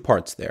there's two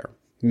parts there: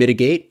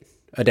 mitigate,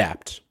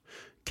 adapt.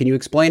 Can you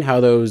explain how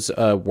those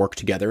work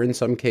together in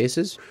some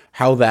cases,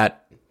 how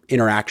that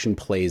interaction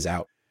plays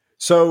out?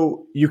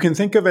 So you can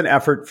think of an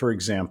effort, for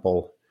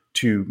example,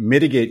 to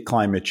mitigate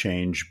climate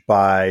change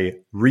by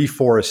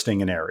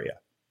reforesting an area,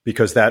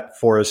 because that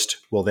forest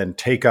will then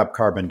take up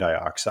carbon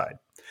dioxide.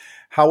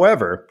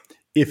 However,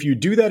 if you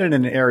do that in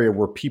an area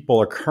where people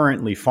are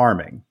currently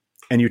farming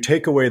and you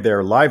take away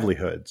their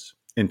livelihoods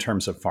in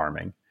terms of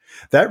farming,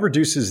 that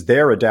reduces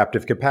their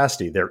adaptive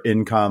capacity, their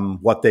income,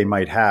 what they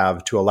might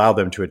have to allow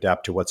them to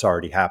adapt to what's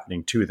already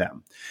happening to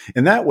them.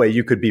 In that way,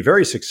 you could be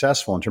very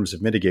successful in terms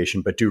of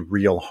mitigation, but do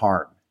real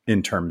harm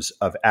in terms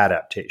of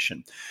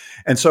adaptation.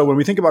 And so when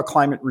we think about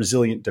climate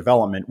resilient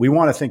development, we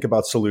want to think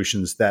about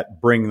solutions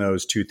that bring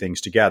those two things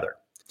together.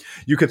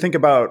 You could think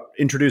about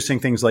introducing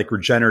things like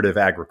regenerative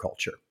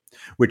agriculture,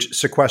 which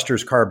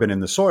sequesters carbon in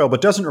the soil,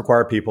 but doesn't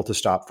require people to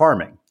stop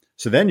farming.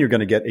 So then you're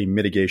going to get a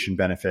mitigation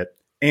benefit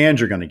and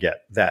you're going to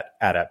get that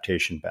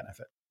adaptation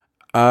benefit.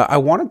 I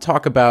want to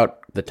talk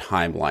about the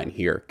timeline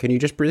here. Can you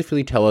just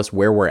briefly tell us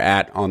where we're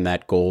at on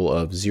that goal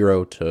of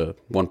 0 to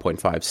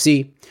 1.5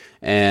 C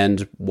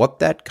and what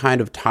that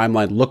kind of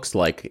timeline looks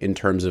like in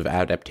terms of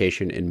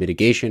adaptation and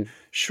mitigation?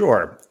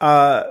 Sure.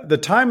 The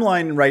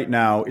timeline right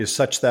now is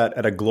such that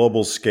at a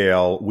global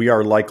scale, we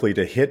are likely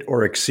to hit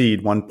or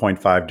exceed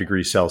 1.5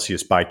 degrees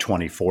Celsius by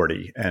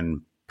 2040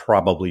 and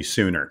probably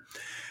sooner.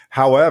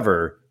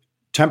 However,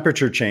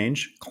 temperature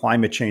change,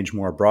 climate change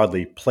more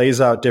broadly, plays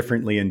out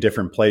differently in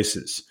different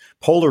places.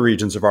 Polar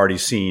regions have already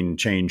seen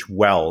change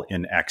well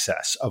in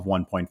excess of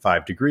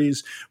 1.5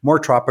 degrees. More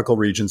tropical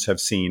regions have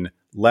seen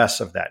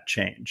less of that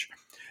change.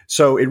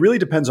 So it really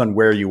depends on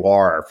where you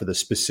are for the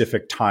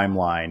specific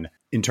timeline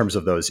in terms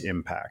of those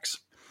impacts.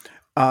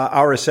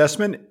 Our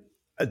assessment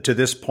to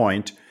this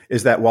point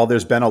is that while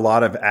there's been a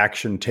lot of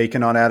action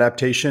taken on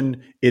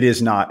adaptation, it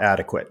is not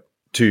adequate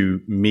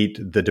to meet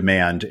the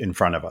demand in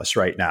front of us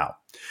right now.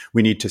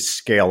 We need to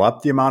scale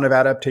up the amount of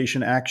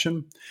adaptation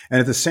action. And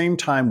at the same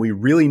time, we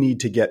really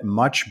need to get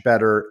much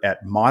better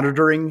at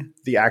monitoring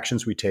the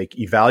actions we take,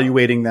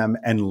 evaluating them,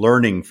 and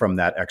learning from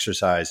that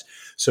exercise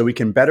so we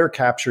can better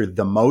capture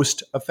the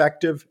most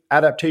effective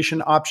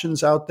adaptation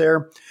options out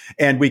there.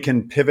 And we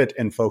can pivot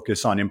and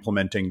focus on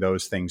implementing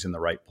those things in the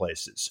right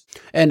places.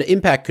 And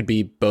impact could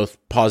be both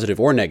positive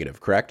or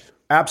negative, correct?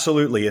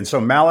 Absolutely. And so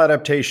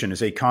maladaptation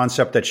is a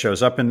concept that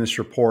shows up in this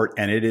report,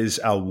 and it is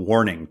a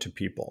warning to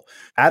people.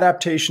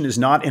 Adaptation is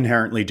not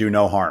inherently do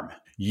no harm.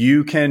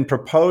 You can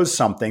propose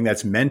something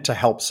that's meant to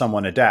help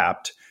someone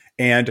adapt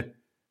and,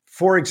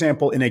 for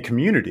example, in a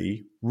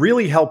community,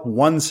 really help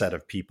one set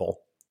of people,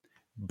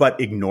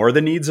 but ignore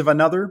the needs of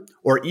another,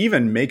 or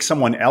even make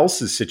someone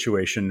else's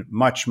situation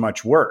much,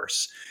 much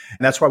worse.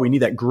 And that's why we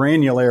need that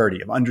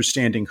granularity of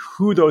understanding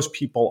who those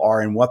people are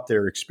and what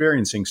they're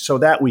experiencing so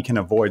that we can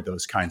avoid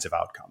those kinds of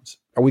outcomes.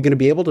 Are we going to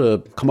be able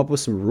to come up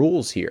with some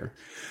rules here?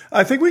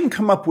 I think we can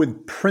come up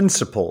with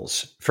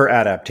principles for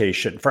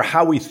adaptation, for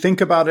how we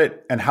think about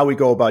it and how we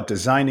go about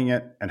designing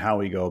it and how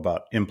we go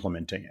about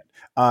implementing it.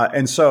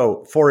 And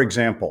so, for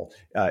example,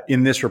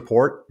 in this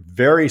report,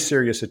 very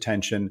serious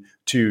attention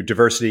to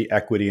diversity,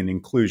 equity, and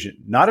inclusion,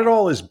 not at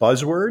all as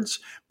buzzwords,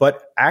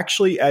 but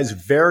actually as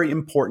very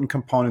important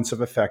components of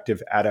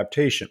effective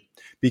adaptation.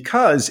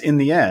 Because in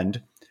the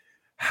end,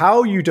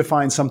 how you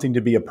define something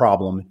to be a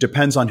problem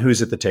depends on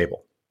who's at the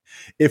table.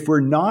 If we're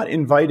not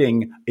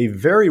inviting a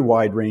very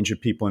wide range of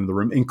people into the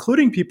room,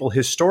 including people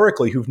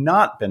historically who've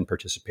not been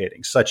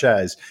participating, such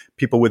as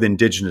people with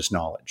indigenous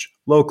knowledge,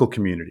 local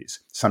communities,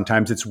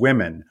 sometimes it's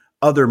women,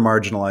 other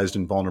marginalized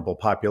and vulnerable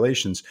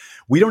populations,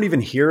 we don't even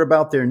hear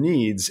about their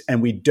needs,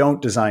 and we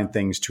don't design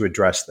things to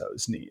address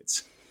those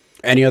needs.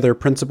 Any other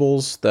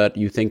principles that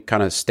you think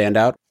kind of stand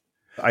out?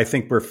 I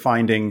think we're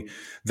finding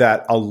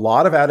that a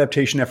lot of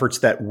adaptation efforts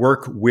that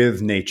work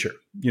with nature,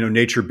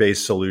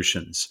 nature-based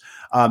solutions,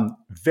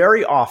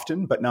 very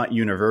often, but not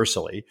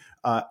universally,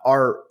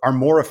 are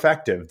more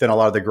effective than a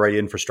lot of the gray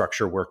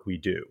infrastructure work we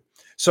do.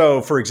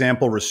 So, for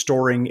example,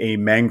 restoring a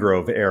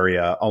mangrove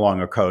area along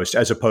a coast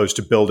as opposed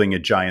to building a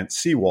giant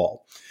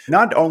seawall.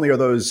 Not only are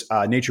those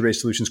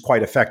nature-based solutions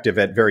quite effective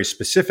at very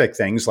specific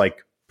things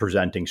like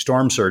preventing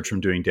storm surge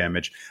from doing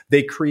damage,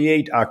 they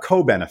create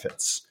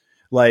co-benefits.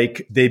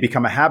 Like they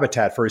become a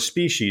habitat for a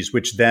species,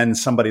 which then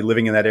somebody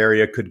living in that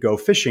area could go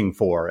fishing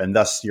for, and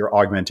thus you're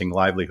augmenting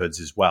livelihoods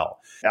as well.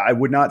 I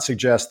would not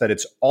suggest that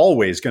it's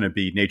always going to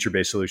be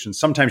nature-based solutions.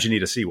 Sometimes you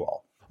need a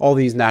seawall. All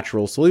these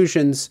natural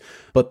solutions,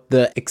 but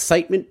the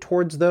excitement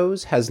towards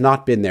those has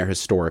not been there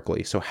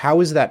historically. So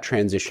how is that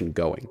transition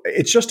going?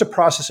 It's just a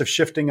process of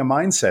shifting a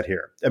mindset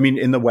here. I mean,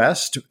 in the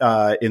West,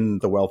 in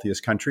the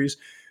wealthiest countries,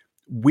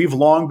 we've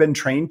long been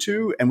trained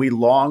to, and we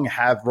long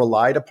have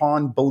relied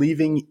upon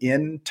believing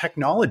in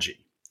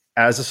technology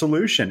as a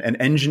solution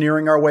and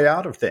engineering our way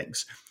out of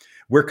things.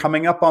 We're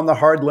coming up on the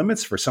hard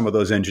limits for some of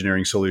those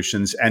engineering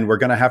solutions, and we're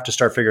going to have to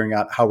start figuring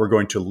out how we're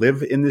going to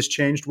live in this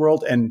changed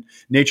world, and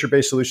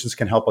nature-based solutions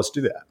can help us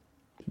do that.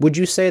 Would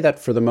you say that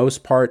for the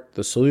most part,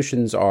 the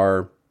solutions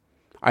are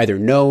either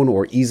known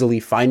or easily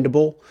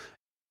findable?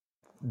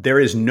 There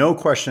is no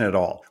question at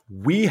all.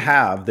 We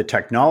have the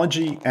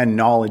technology and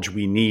knowledge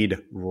we need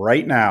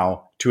right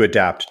now to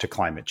adapt to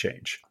climate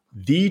change.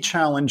 The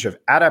challenge of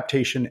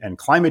adaptation and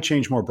climate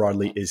change more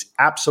broadly is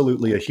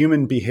absolutely a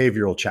human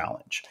behavioral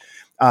challenge.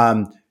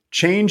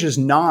 Change is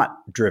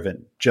not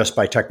driven just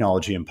by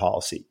technology and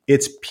policy.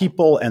 It's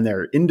people and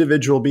their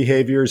individual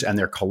behaviors and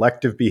their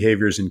collective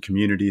behaviors in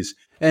communities.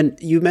 And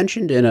you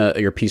mentioned in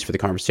your piece for the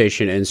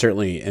conversation, and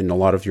certainly in a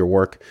lot of your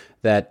work,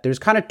 that there's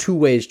kind of two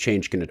ways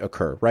change can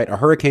occur, right? A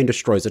hurricane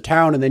destroys a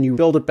town and then you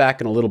build it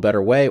back in a little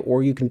better way,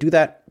 or you can do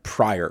that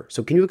prior.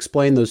 So can you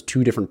explain those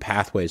two different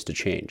pathways to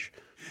change?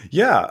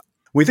 Yeah.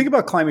 When we think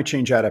about climate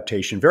change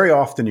adaptation, very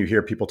often you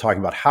hear people talking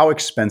about how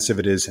expensive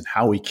it is and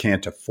how we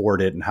can't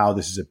afford it and how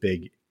this is a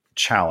big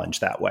challenge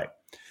that way.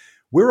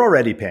 We're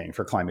already paying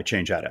for climate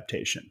change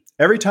adaptation.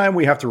 Every time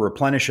we have to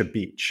replenish a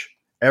beach,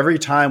 every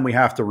time we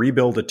have to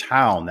rebuild a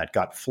town that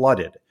got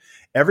flooded,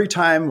 every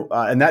time,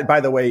 and that,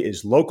 by the way,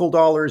 is local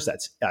dollars,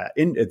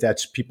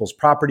 that's people's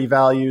property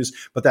values,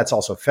 but that's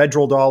also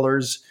federal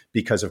dollars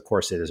because, of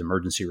course, it is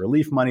emergency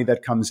relief money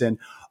that comes in.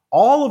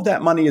 All of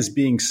that money is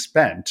being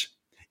spent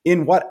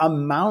in what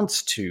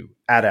amounts to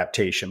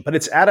adaptation. But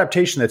it's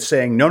adaptation that's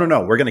saying, no,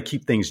 we're going to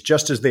keep things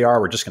just as they are.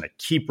 We're just going to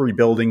keep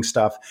rebuilding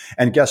stuff.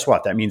 And guess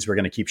what? That means we're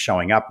going to keep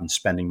showing up and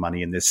spending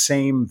money in this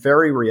same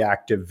very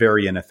reactive,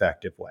 very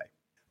ineffective way.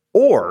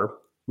 Or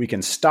we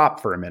can stop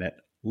for a minute,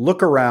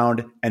 look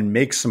around and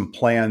make some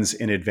plans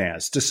in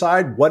advance.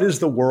 Decide what is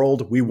the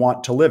world we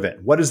want to live in?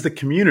 What is the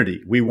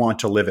community we want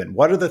to live in?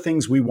 What are the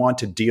things we want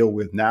to deal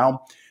with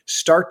now?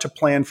 Start to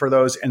plan for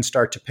those and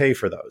start to pay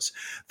for those.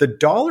 The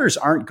dollars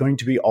aren't going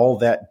to be all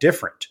that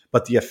different,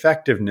 but the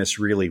effectiveness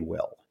really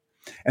will.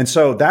 And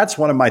so that's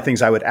one of my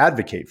things I would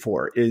advocate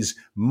for is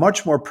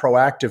much more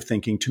proactive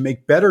thinking to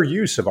make better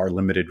use of our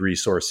limited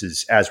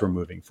resources as we're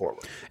moving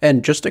forward.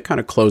 And just to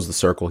kind of close the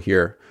circle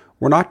here,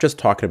 we're not just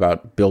talking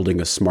about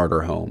building a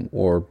smarter home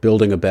or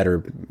building a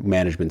better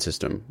management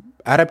system.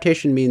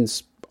 Adaptation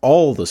means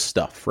all the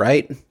stuff,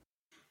 right?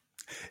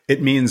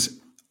 It means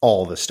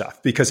all the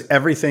stuff because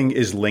everything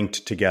is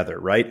linked together,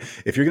 right?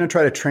 If you're going to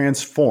try to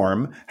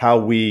transform how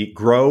we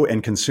grow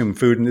and consume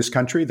food in this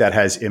country, that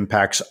has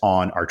impacts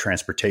on our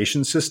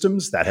transportation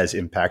systems, that has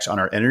impacts on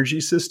our energy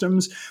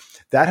systems,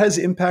 that has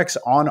impacts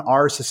on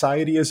our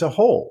society as a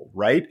whole,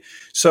 right?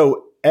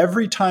 So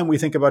every time we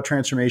think about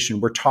transformation,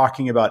 we're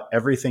talking about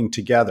everything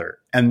together.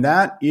 And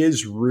that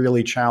is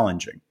really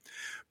challenging.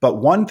 But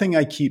one thing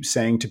I keep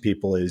saying to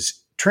people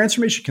is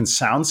transformation can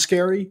sound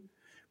scary,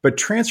 but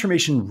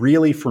transformation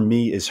really, for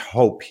me, is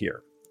hope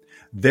here.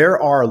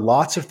 There are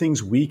lots of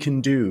things we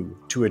can do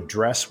to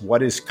address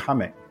what is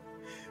coming.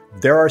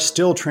 There are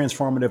still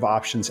transformative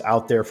options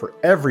out there for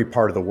every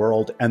part of the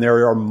world, and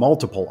there are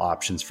multiple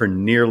options for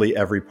nearly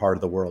every part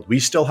of the world.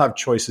 We still have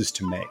choices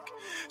to make.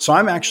 So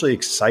I'm actually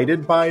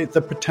excited by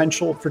the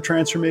potential for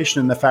transformation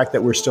and the fact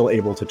that we're still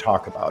able to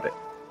talk about it.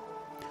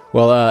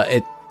 Well,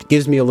 it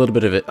gives me a little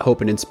bit of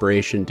hope and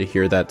inspiration to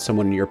hear that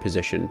someone in your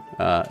position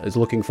is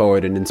looking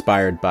forward and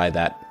inspired by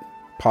that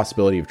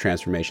possibility of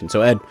transformation.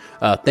 So Ed,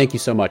 thank you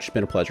so much. It's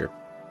been a pleasure.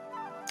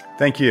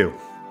 Thank you.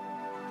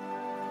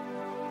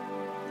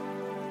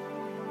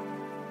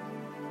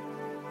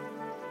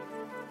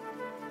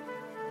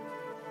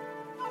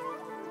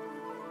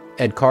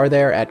 Ed Carr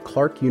there at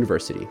Clark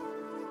University.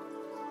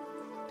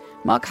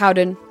 Mark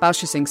Howden,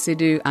 Bausha Singh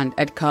Sidhu and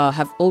Ed Carr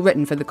have all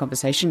written for The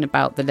Conversation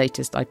about the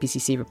latest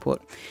IPCC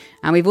report.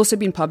 And we've also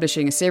been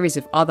publishing a series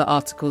of other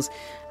articles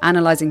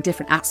analysing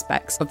different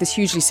aspects of this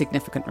hugely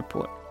significant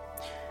report.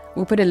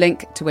 We'll put a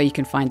link to where you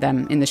can find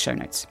them in the show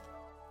notes.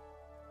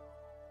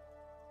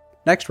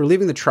 Next, we're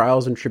leaving the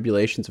trials and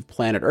tribulations of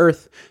planet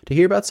Earth to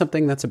hear about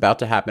something that's about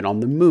to happen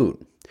on the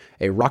moon.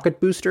 A rocket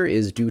booster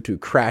is due to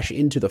crash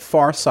into the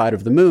far side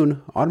of the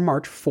moon on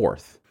March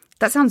 4th.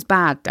 That sounds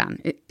bad, Dan.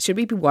 Should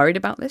we be worried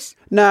about this?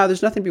 Nah,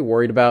 there's nothing to be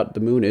worried about. The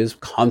moon is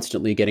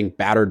constantly getting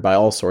battered by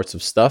all sorts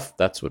of stuff.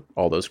 That's what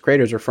all those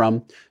craters are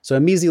from. So a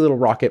measly little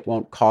rocket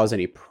won't cause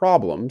any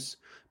problems.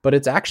 But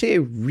it's actually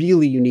a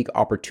really unique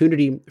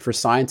opportunity for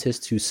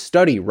scientists who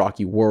study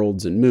rocky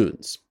worlds and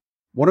moons.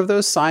 One of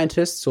those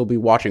scientists who'll be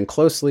watching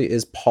closely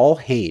is Paul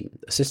Hayne,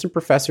 assistant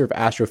professor of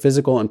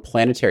astrophysical and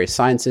planetary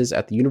sciences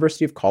at the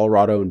University of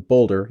Colorado in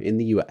Boulder in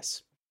the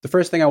US. The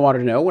first thing I wanted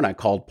to know when I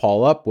called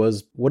Paul up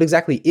was, what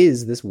exactly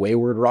is this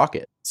wayward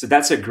rocket? So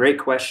that's a great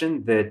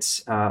question that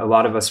a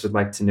lot of us would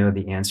like to know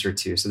the answer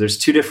to. So there's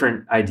two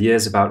different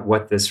ideas about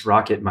what this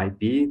rocket might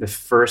be. The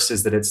first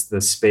is that it's the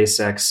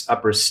SpaceX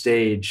upper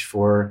stage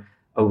for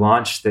a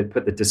launch that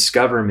put the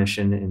Discover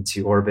mission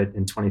into orbit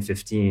in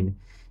 2015.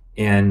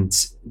 And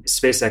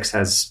SpaceX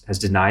has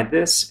denied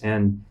this.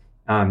 And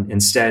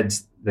instead,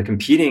 the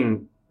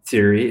competing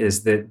theory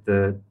is that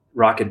the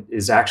rocket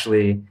is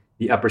actually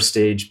the upper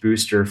stage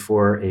booster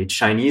for a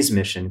Chinese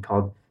mission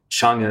called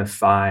Chang'e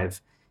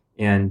 5.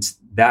 And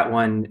that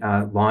one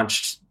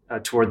launched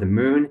toward the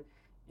moon.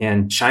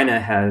 And China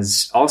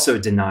has also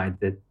denied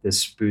that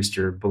this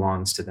booster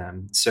belongs to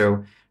them.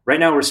 So right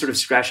now, we're sort of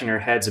scratching our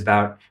heads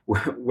about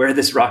where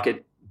this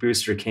rocket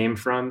booster came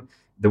from.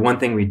 The one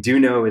thing we do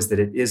know is that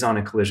it is on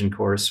a collision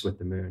course with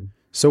the moon.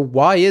 So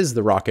why is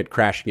the rocket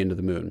crashing into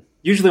the moon?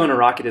 Usually when a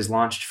rocket is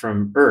launched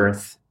from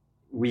Earth,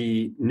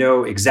 we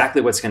know exactly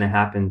what's going to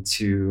happen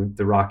to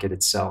the rocket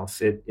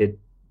itself. It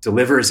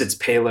delivers its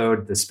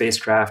payload. The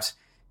spacecraft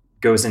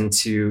goes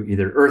into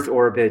either Earth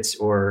orbit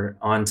or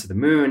onto the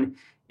moon,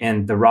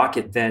 and the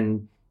rocket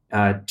then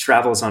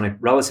travels on a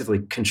relatively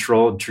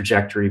controlled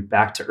trajectory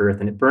back to Earth,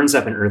 and it burns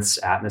up in Earth's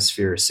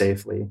atmosphere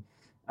safely.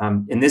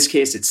 In this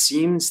case, it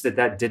seems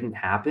that didn't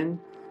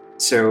happen.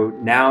 So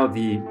now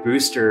the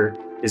booster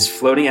is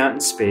floating out in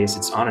space.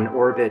 It's on an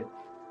orbit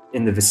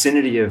in the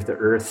vicinity of the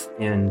Earth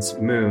and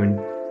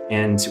moon.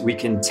 And we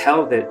can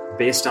tell that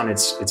based on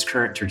its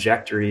current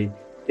trajectory,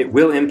 it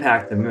will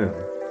impact the moon.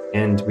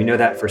 And we know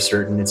that for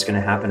certain. It's going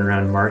to happen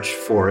around March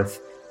 4th.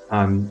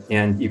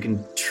 And you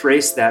can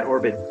trace that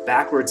orbit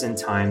backwards in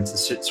time to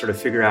sort of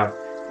figure out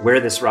where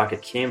this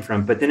rocket came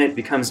from. But then it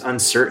becomes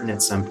uncertain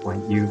at some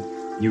point.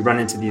 You run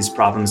into these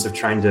problems of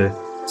trying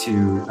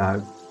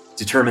to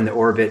determine the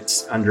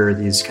orbit under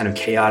these kind of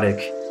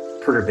chaotic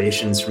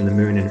perturbations from the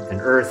moon and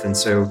Earth. And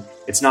so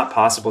it's not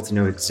possible to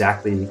know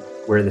exactly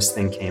where this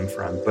thing came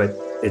from. But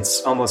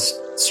it's almost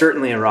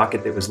certainly a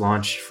rocket that was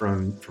launched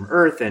from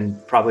Earth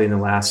and probably in the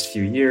last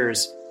few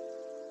years.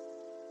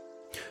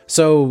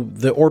 So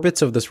the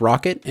orbits of this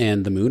rocket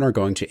and the moon are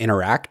going to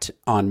interact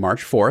on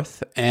March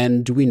 4th.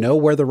 And do we know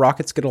where the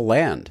rocket's going to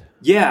land?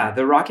 Yeah,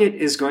 the rocket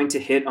is going to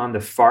hit on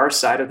the far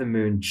side of the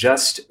moon,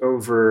 just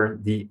over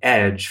the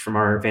edge from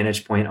our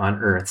vantage point on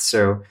Earth.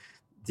 So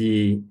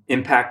the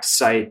impact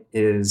site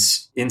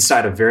is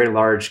inside a very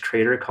large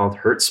crater called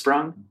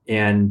Hertzsprung,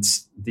 and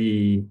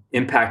the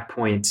impact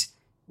point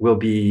will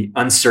be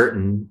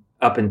uncertain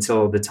up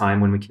until the time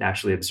when we can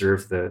actually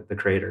observe the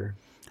crater.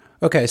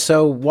 Okay,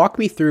 so walk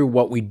me through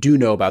what we do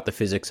know about the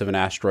physics of an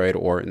asteroid,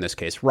 or in this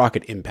case,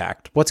 rocket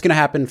impact. What's going to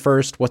happen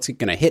first? What's it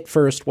going to hit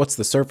first? What's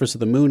the surface of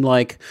the moon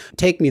like?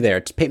 Take me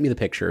there. Paint me the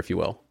picture, if you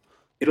will.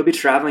 It'll be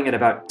traveling at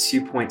about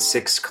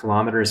 2.6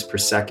 kilometers per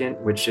second,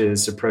 which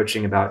is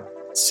approaching about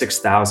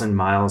 6,000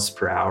 miles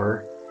per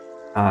hour.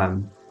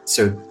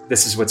 So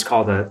this is what's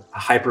called a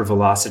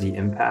hypervelocity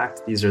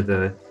impact. These are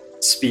the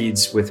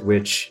speeds with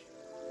which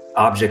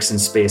objects in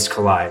space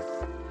collide.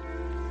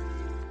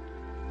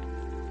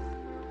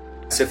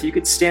 So if you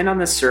could stand on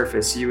the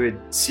surface, you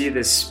would see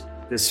this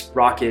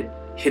rocket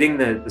hitting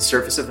the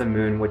surface of the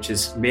moon, which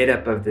is made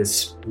up of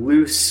this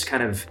loose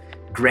kind of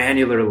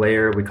granular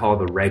layer we call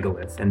the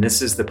regolith. And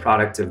this is the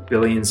product of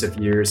billions of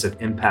years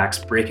of impacts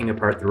breaking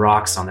apart the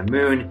rocks on the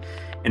moon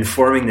and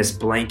forming this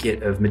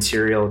blanket of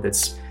material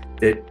that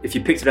if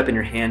you picked it up in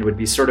your hand would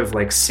be sort of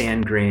like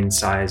sand grain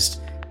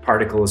sized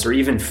particles or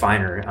even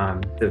finer.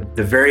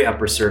 The very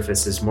upper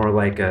surface is more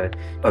like a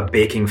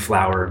baking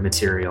flour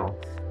material.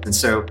 And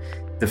so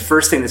the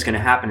first thing that's going to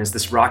happen is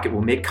this rocket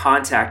will make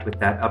contact with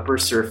that upper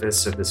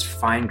surface of this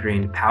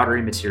fine-grained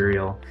powdery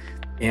material,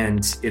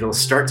 and it'll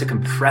start to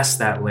compress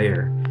that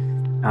layer.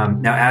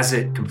 Now, as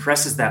it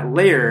compresses that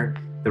layer,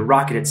 the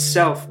rocket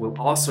itself will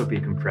also be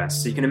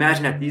compressed. So you can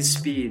imagine at these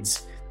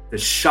speeds, the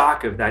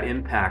shock of that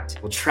impact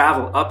will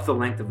travel up the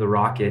length of the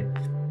rocket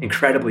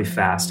incredibly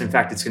fast. In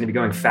fact, it's going to be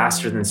going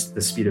faster than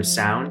the speed of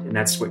sound, and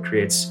that's what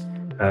creates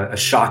a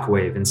shock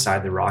wave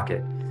inside the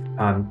rocket.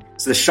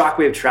 So the shock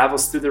wave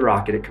travels through the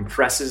rocket, it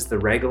compresses the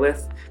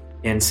regolith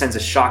and sends a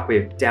shock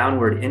wave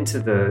downward into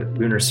the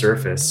lunar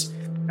surface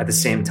at the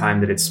same time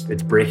that it's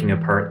breaking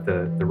apart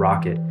the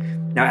rocket.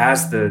 Now,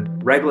 as the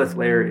regolith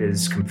layer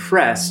is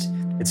compressed,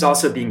 it's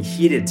also being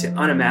heated to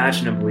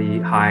unimaginably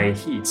high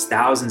heats,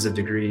 thousands of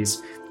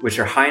degrees, which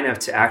are high enough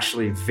to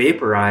actually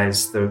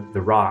vaporize the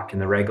rock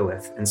and the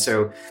regolith. And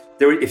so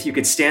if you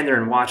could stand there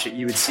and watch it,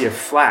 you would see a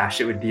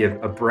flash. It would be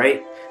a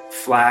bright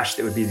flash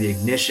that would be the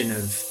ignition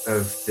of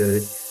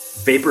the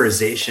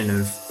vaporization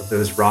of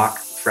those rock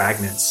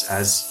fragments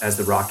as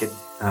the rocket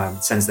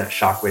sends that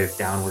shockwave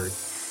downward.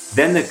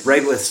 Then the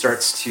regolith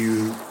starts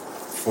to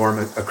form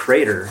a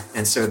crater,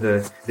 and so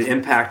the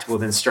impact will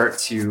then start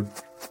to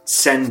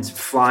send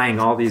flying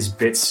all these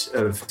bits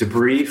of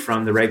debris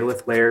from the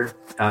regolith layer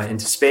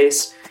into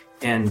space,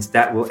 and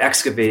that will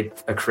excavate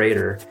a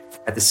crater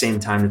at the same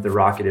time that the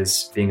rocket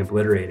is being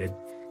obliterated.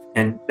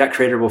 And that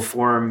crater will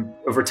form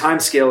over time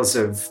scales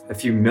of a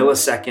few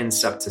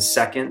milliseconds up to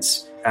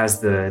seconds as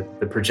the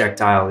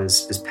projectile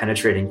is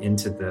penetrating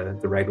into the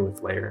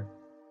regolith layer.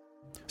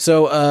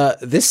 So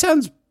this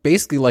sounds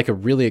basically like a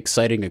really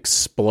exciting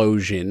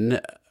explosion.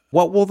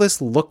 What will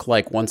this look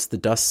like once the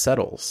dust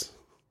settles?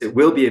 It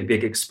will be a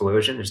big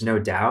explosion, there's no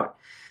doubt.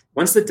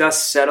 Once the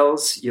dust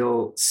settles,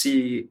 you'll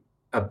see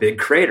a big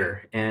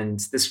crater.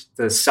 And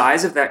the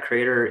size of that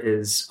crater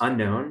is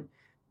unknown.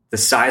 The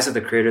size of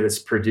the crater that's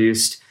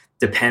produced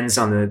depends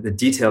on the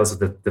details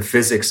of the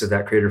physics of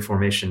that crater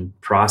formation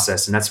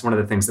process. And that's one of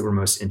the things that we're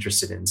most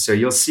interested in. So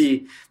you'll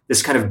see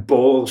this kind of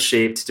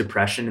bowl-shaped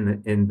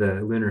depression in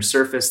the lunar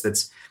surface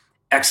that's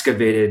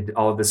excavated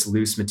all of this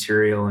loose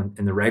material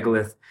in the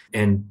regolith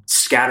and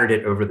scattered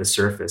it over the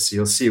surface. So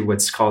you'll see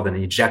what's called an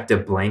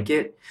ejecta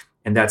blanket.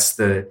 And that's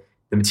the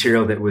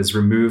material that was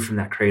removed from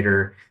that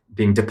crater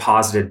being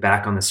deposited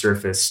back on the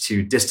surface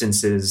to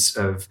distances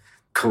of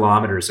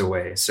kilometers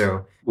away.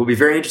 So we'll be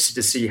very interested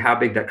to see how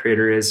big that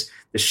crater is,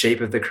 the shape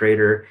of the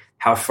crater,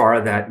 how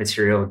far that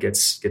material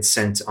gets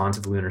sent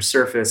onto the lunar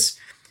surface,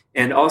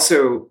 and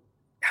also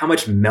how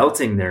much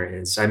melting there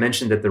is. I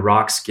mentioned that the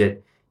rocks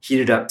get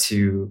heated up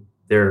to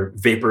their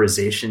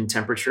vaporization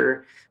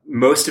temperature.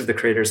 Most of the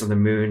craters on the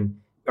moon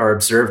are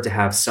observed to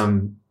have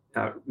some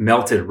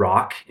melted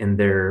rock in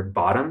their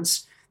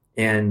bottoms,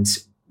 and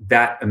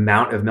that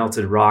amount of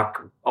melted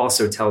rock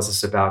also tells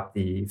us about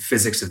the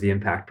physics of the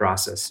impact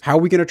process. How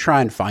are we going to try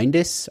and find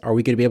this? Are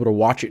we going to be able to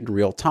watch it in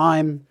real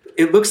time?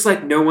 It looks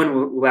like no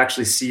one will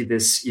actually see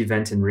this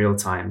event in real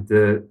time.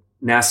 The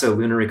NASA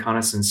Lunar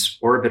Reconnaissance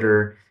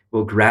Orbiter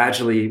will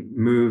gradually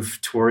move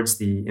towards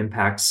the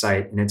impact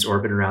site in its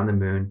orbit around the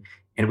moon,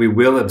 and we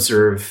will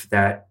observe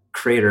that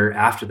crater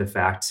after the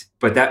fact,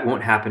 but that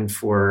won't happen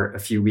for a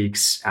few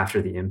weeks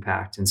after the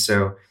impact. And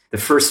so the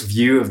first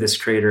view of this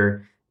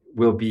crater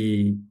will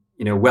be,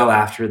 well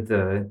after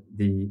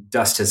the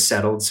dust has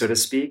settled, so to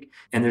speak.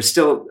 And there's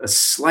still a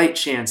slight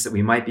chance that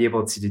we might be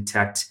able to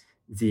detect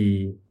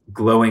the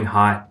glowing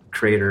hot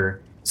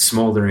crater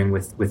smoldering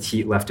with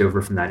heat left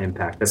over from that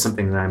impact. That's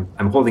something that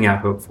I'm holding out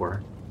hope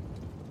for.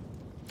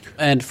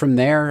 And from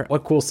there,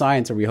 what cool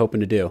science are we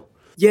hoping to do?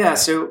 Yeah,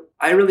 so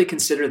I really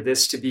consider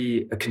this to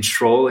be a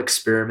control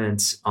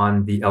experiment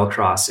on the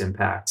L-Cross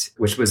impact,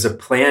 which was a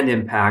planned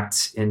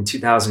impact in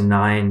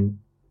 2009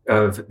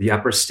 of the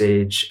upper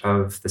stage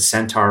of the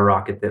Centaur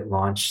rocket that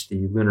launched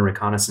the Lunar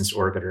Reconnaissance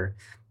Orbiter.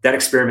 That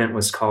experiment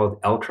was called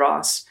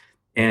L-Cross,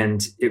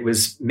 and it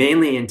was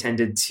mainly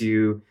intended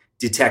to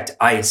detect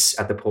ice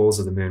at the poles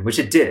of the moon, which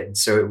it did.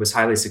 So it was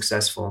highly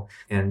successful.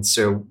 And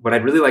so what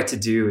I'd really like to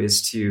do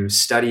is to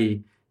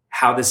study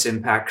how this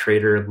impact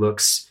crater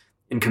looks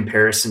in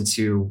comparison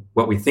to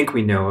what we think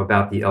we know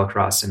about the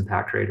L-Cross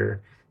impact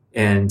crater.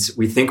 And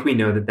we think we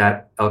know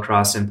that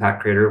L-Cross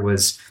impact crater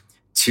was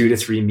 2 to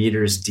 3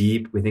 meters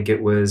deep. We think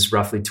it was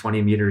roughly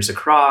 20 meters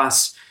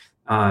across.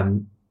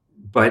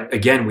 But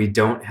again, we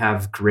don't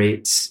have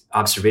great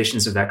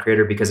observations of that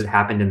crater because it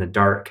happened in the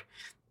dark.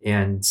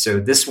 And so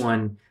this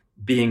one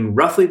being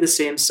roughly the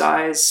same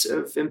size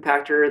of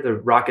impactor, the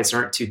rockets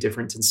aren't too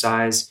different in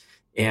size,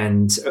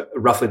 and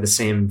roughly the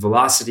same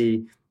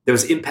velocity,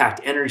 those impact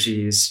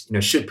energies,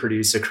 should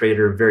produce a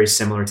crater very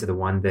similar to the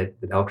one that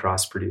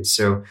L-Cross produced.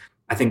 So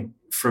I think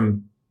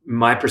from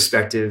my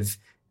perspective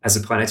as a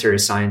planetary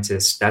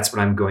scientist, that's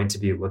what I'm going to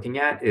be looking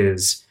at,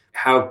 is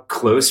how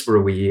close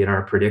were we in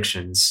our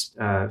predictions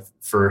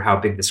for how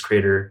big this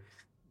crater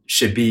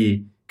should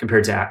be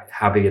compared to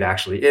how big it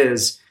actually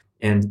is.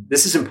 And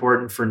this is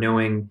important for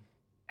knowing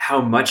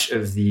how much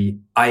of the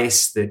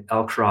ice that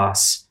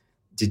L-Cross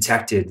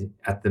detected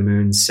at the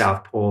moon's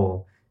south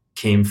pole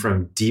came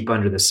from deep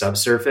under the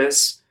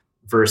subsurface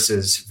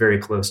versus very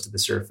close to the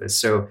surface.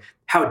 So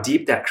how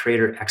deep that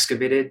crater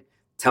excavated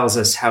tells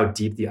us how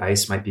deep the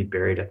ice might be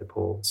buried at the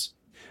poles.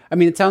 I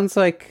mean, it sounds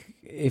like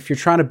if you're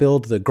trying to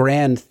build the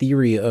grand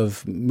theory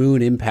of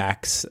moon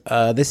impacts,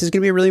 this is going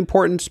to be a really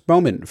important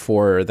moment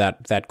for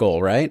that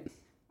goal, right?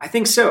 I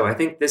think so. I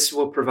think this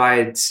will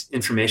provide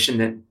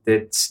information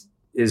that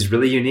is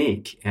really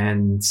unique,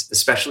 and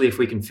especially if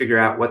we can figure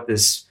out what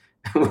this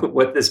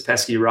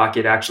pesky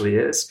rocket actually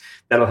is,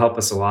 that'll help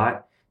us a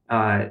lot.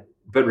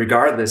 But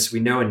regardless, we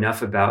know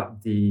enough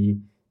about the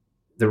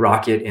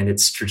rocket and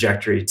its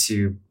trajectory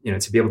to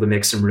be able to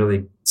make some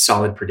really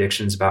solid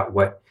predictions about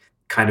what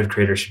kind of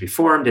crater should be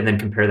formed, and then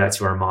compare that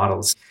to our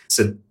models.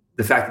 So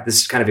the fact that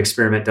this kind of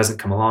experiment doesn't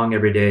come along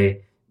every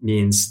day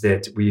means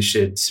that we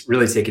should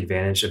really take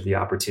advantage of the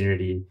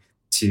opportunity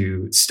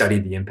to study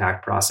the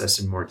impact process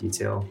in more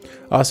detail.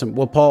 Awesome.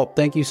 Well, Paul,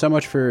 thank you so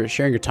much for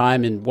sharing your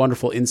time and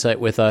wonderful insight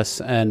with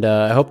us. And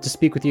I hope to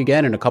speak with you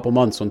again in a couple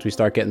months once we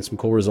start getting some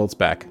cool results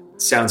back.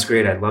 Sounds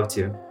great. I'd love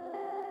to.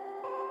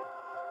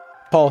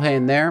 Paul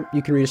Hain there.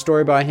 You can read a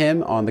story by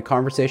him on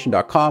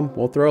theconversation.com.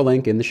 We'll throw a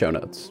link in the show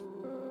notes.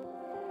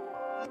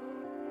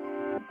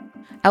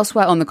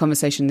 Elsewhere on The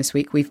Conversation this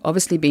week, we've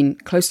obviously been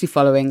closely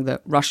following the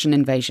Russian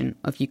invasion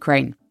of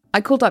Ukraine. I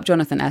called up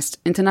Jonathan Est,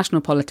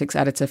 international politics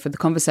editor for The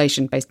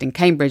Conversation based in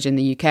Cambridge in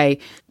the UK,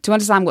 to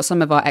understand what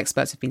some of our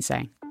experts have been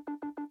saying.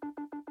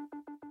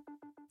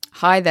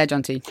 Hi there,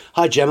 Jonty.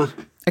 Hi, Gemma.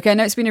 Okay, I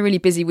know it's been a really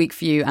busy week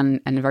for you and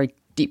a very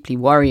deeply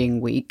worrying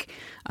week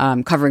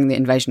covering the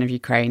invasion of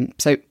Ukraine.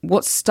 So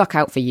what's stuck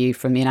out for you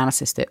from the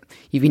analysis that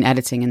you've been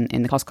editing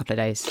in the past couple of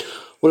days?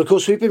 Well, of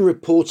course, we've been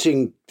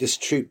reporting this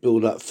troop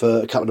build-up for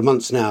a couple of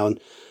months now and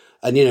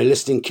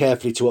listening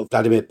carefully to what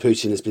Vladimir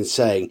Putin has been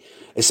saying,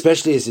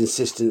 especially his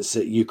insistence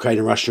that Ukraine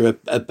and Russia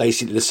are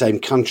basically the same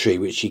country,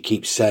 which he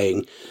keeps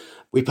saying.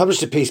 We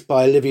published a piece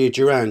by Olivia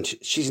Durand.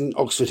 She's an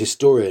Oxford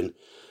historian,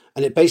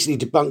 and it basically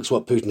debunks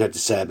what Putin had to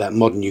say about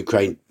modern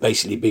Ukraine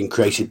basically being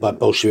created by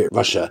Bolshevik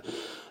Russia.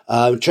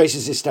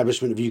 Traces the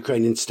establishment of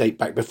Ukrainian state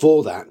back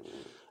before that.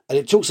 And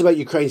it talks about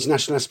Ukraine's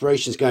national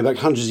aspirations going back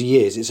hundreds of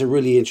years. It's a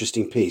really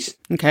interesting piece.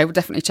 Okay, we'll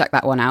definitely check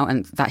that one out.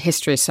 And that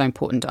history is so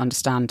important to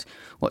understand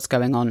what's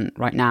going on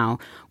right now.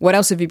 What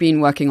else have you been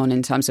working on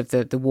in terms of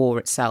the war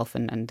itself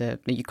and the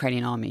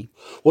Ukrainian army?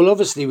 Well,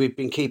 obviously, we've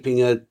been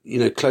keeping a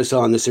close eye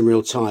on this in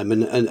real time.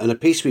 And a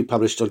piece we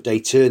published on day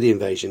 2 of the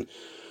invasion,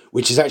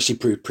 which has actually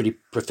proved pretty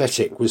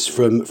prophetic, was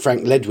from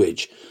Frank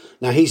Ledwidge.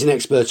 Now, he's an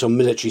expert on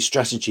military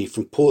strategy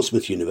from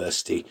Portsmouth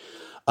University.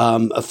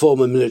 A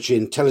former military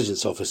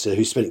intelligence officer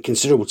who spent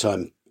considerable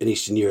time in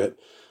Eastern Europe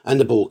and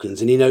the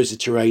Balkans, and he knows the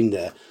terrain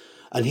there.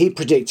 And he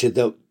predicted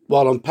that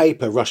while on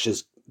paper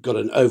Russia's got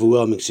an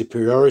overwhelming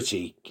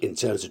superiority in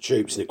terms of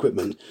troops and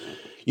equipment,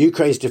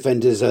 Ukraine's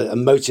defenders are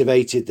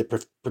motivated, they're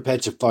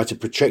prepared to fight a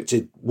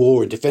protracted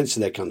war in defence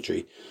of their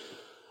country.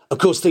 Of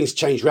course, things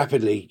change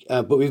rapidly,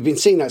 but we've been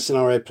seeing that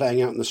scenario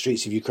playing out in the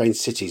streets of Ukraine's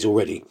cities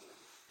already.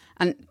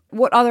 And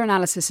what other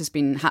analysis has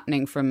been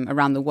happening from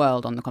around the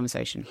world on The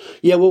Conversation?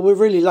 Yeah, well, we're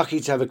really lucky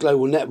to have a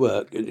global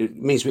network. It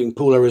means we can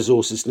pool our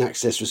resources and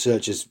access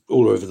researchers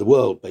all over the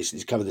world, basically,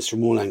 to cover this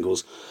from all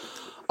angles.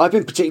 I've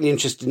been particularly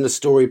interested in the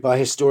story by a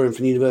historian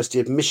from the University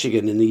of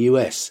Michigan in the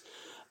US,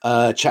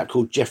 a chap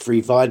called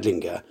Jeffrey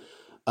Weidlinger.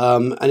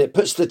 And it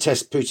puts to the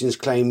test Putin's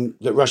claim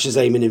that Russia's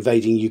aim in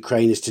invading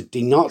Ukraine is to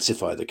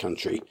denazify the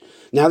country.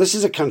 Now, this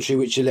is a country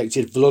which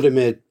elected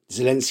Volodymyr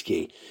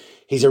Zelensky.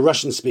 He's a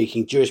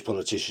Russian-speaking Jewish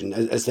politician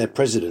as their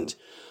president.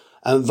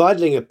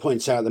 Weidlinger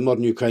points out that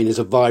modern Ukraine is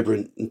a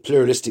vibrant and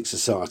pluralistic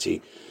society.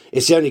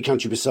 It's the only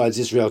country besides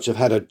Israel to have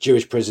had a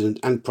Jewish president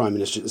and prime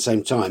minister at the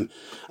same time.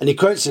 And he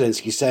quotes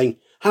Zelensky saying,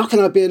 "How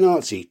can I be a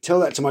Nazi? Tell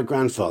that to my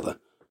grandfather."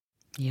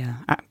 Yeah,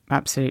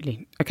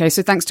 absolutely. Okay,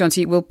 so thanks,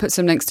 Jonty. We'll put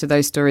some links to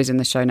those stories in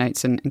the show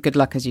notes, and good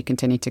luck as you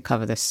continue to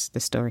cover this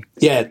story.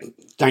 Yeah,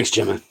 thanks,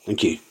 Gemma.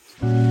 Thank you.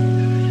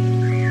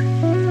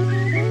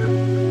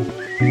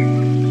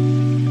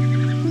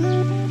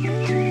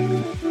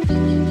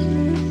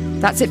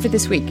 That's it for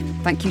this week.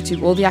 Thank you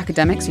to all the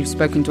academics who've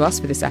spoken to us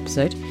for this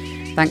episode.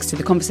 Thanks to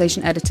the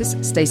Conversation editors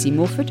Stacey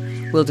Morford,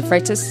 Will de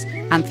Freitas,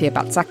 Anthea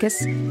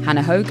Batsakis,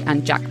 Hannah Hogue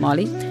and Jack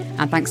Marley.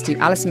 And thanks to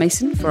Alice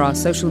Mason for our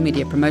social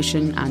media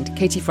promotion and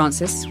Katie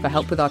Francis for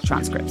help with our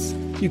transcripts.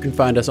 You can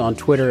find us on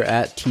Twitter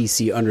at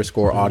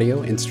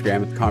TC_audio,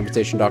 Instagram at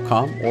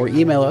theconversation.com, or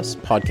email us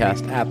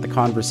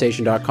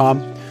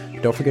podcast@theconversation.com.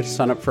 Don't forget to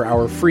sign up for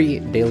our free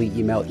daily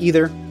email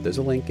either. There's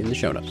a link in the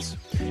show notes.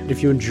 And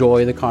if you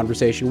enjoy The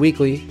Conversation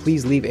Weekly,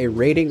 please leave a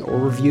rating or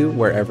review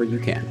wherever you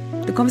can.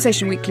 The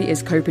Conversation Weekly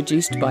is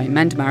co-produced by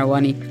Mend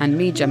Marawani and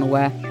me, Gemma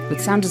Ware, with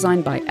sound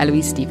design by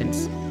Eloise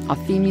Stevens. Our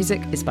theme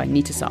music is by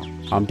Nita Saul.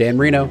 I'm Dan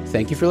Marino.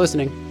 Thank you for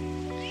listening.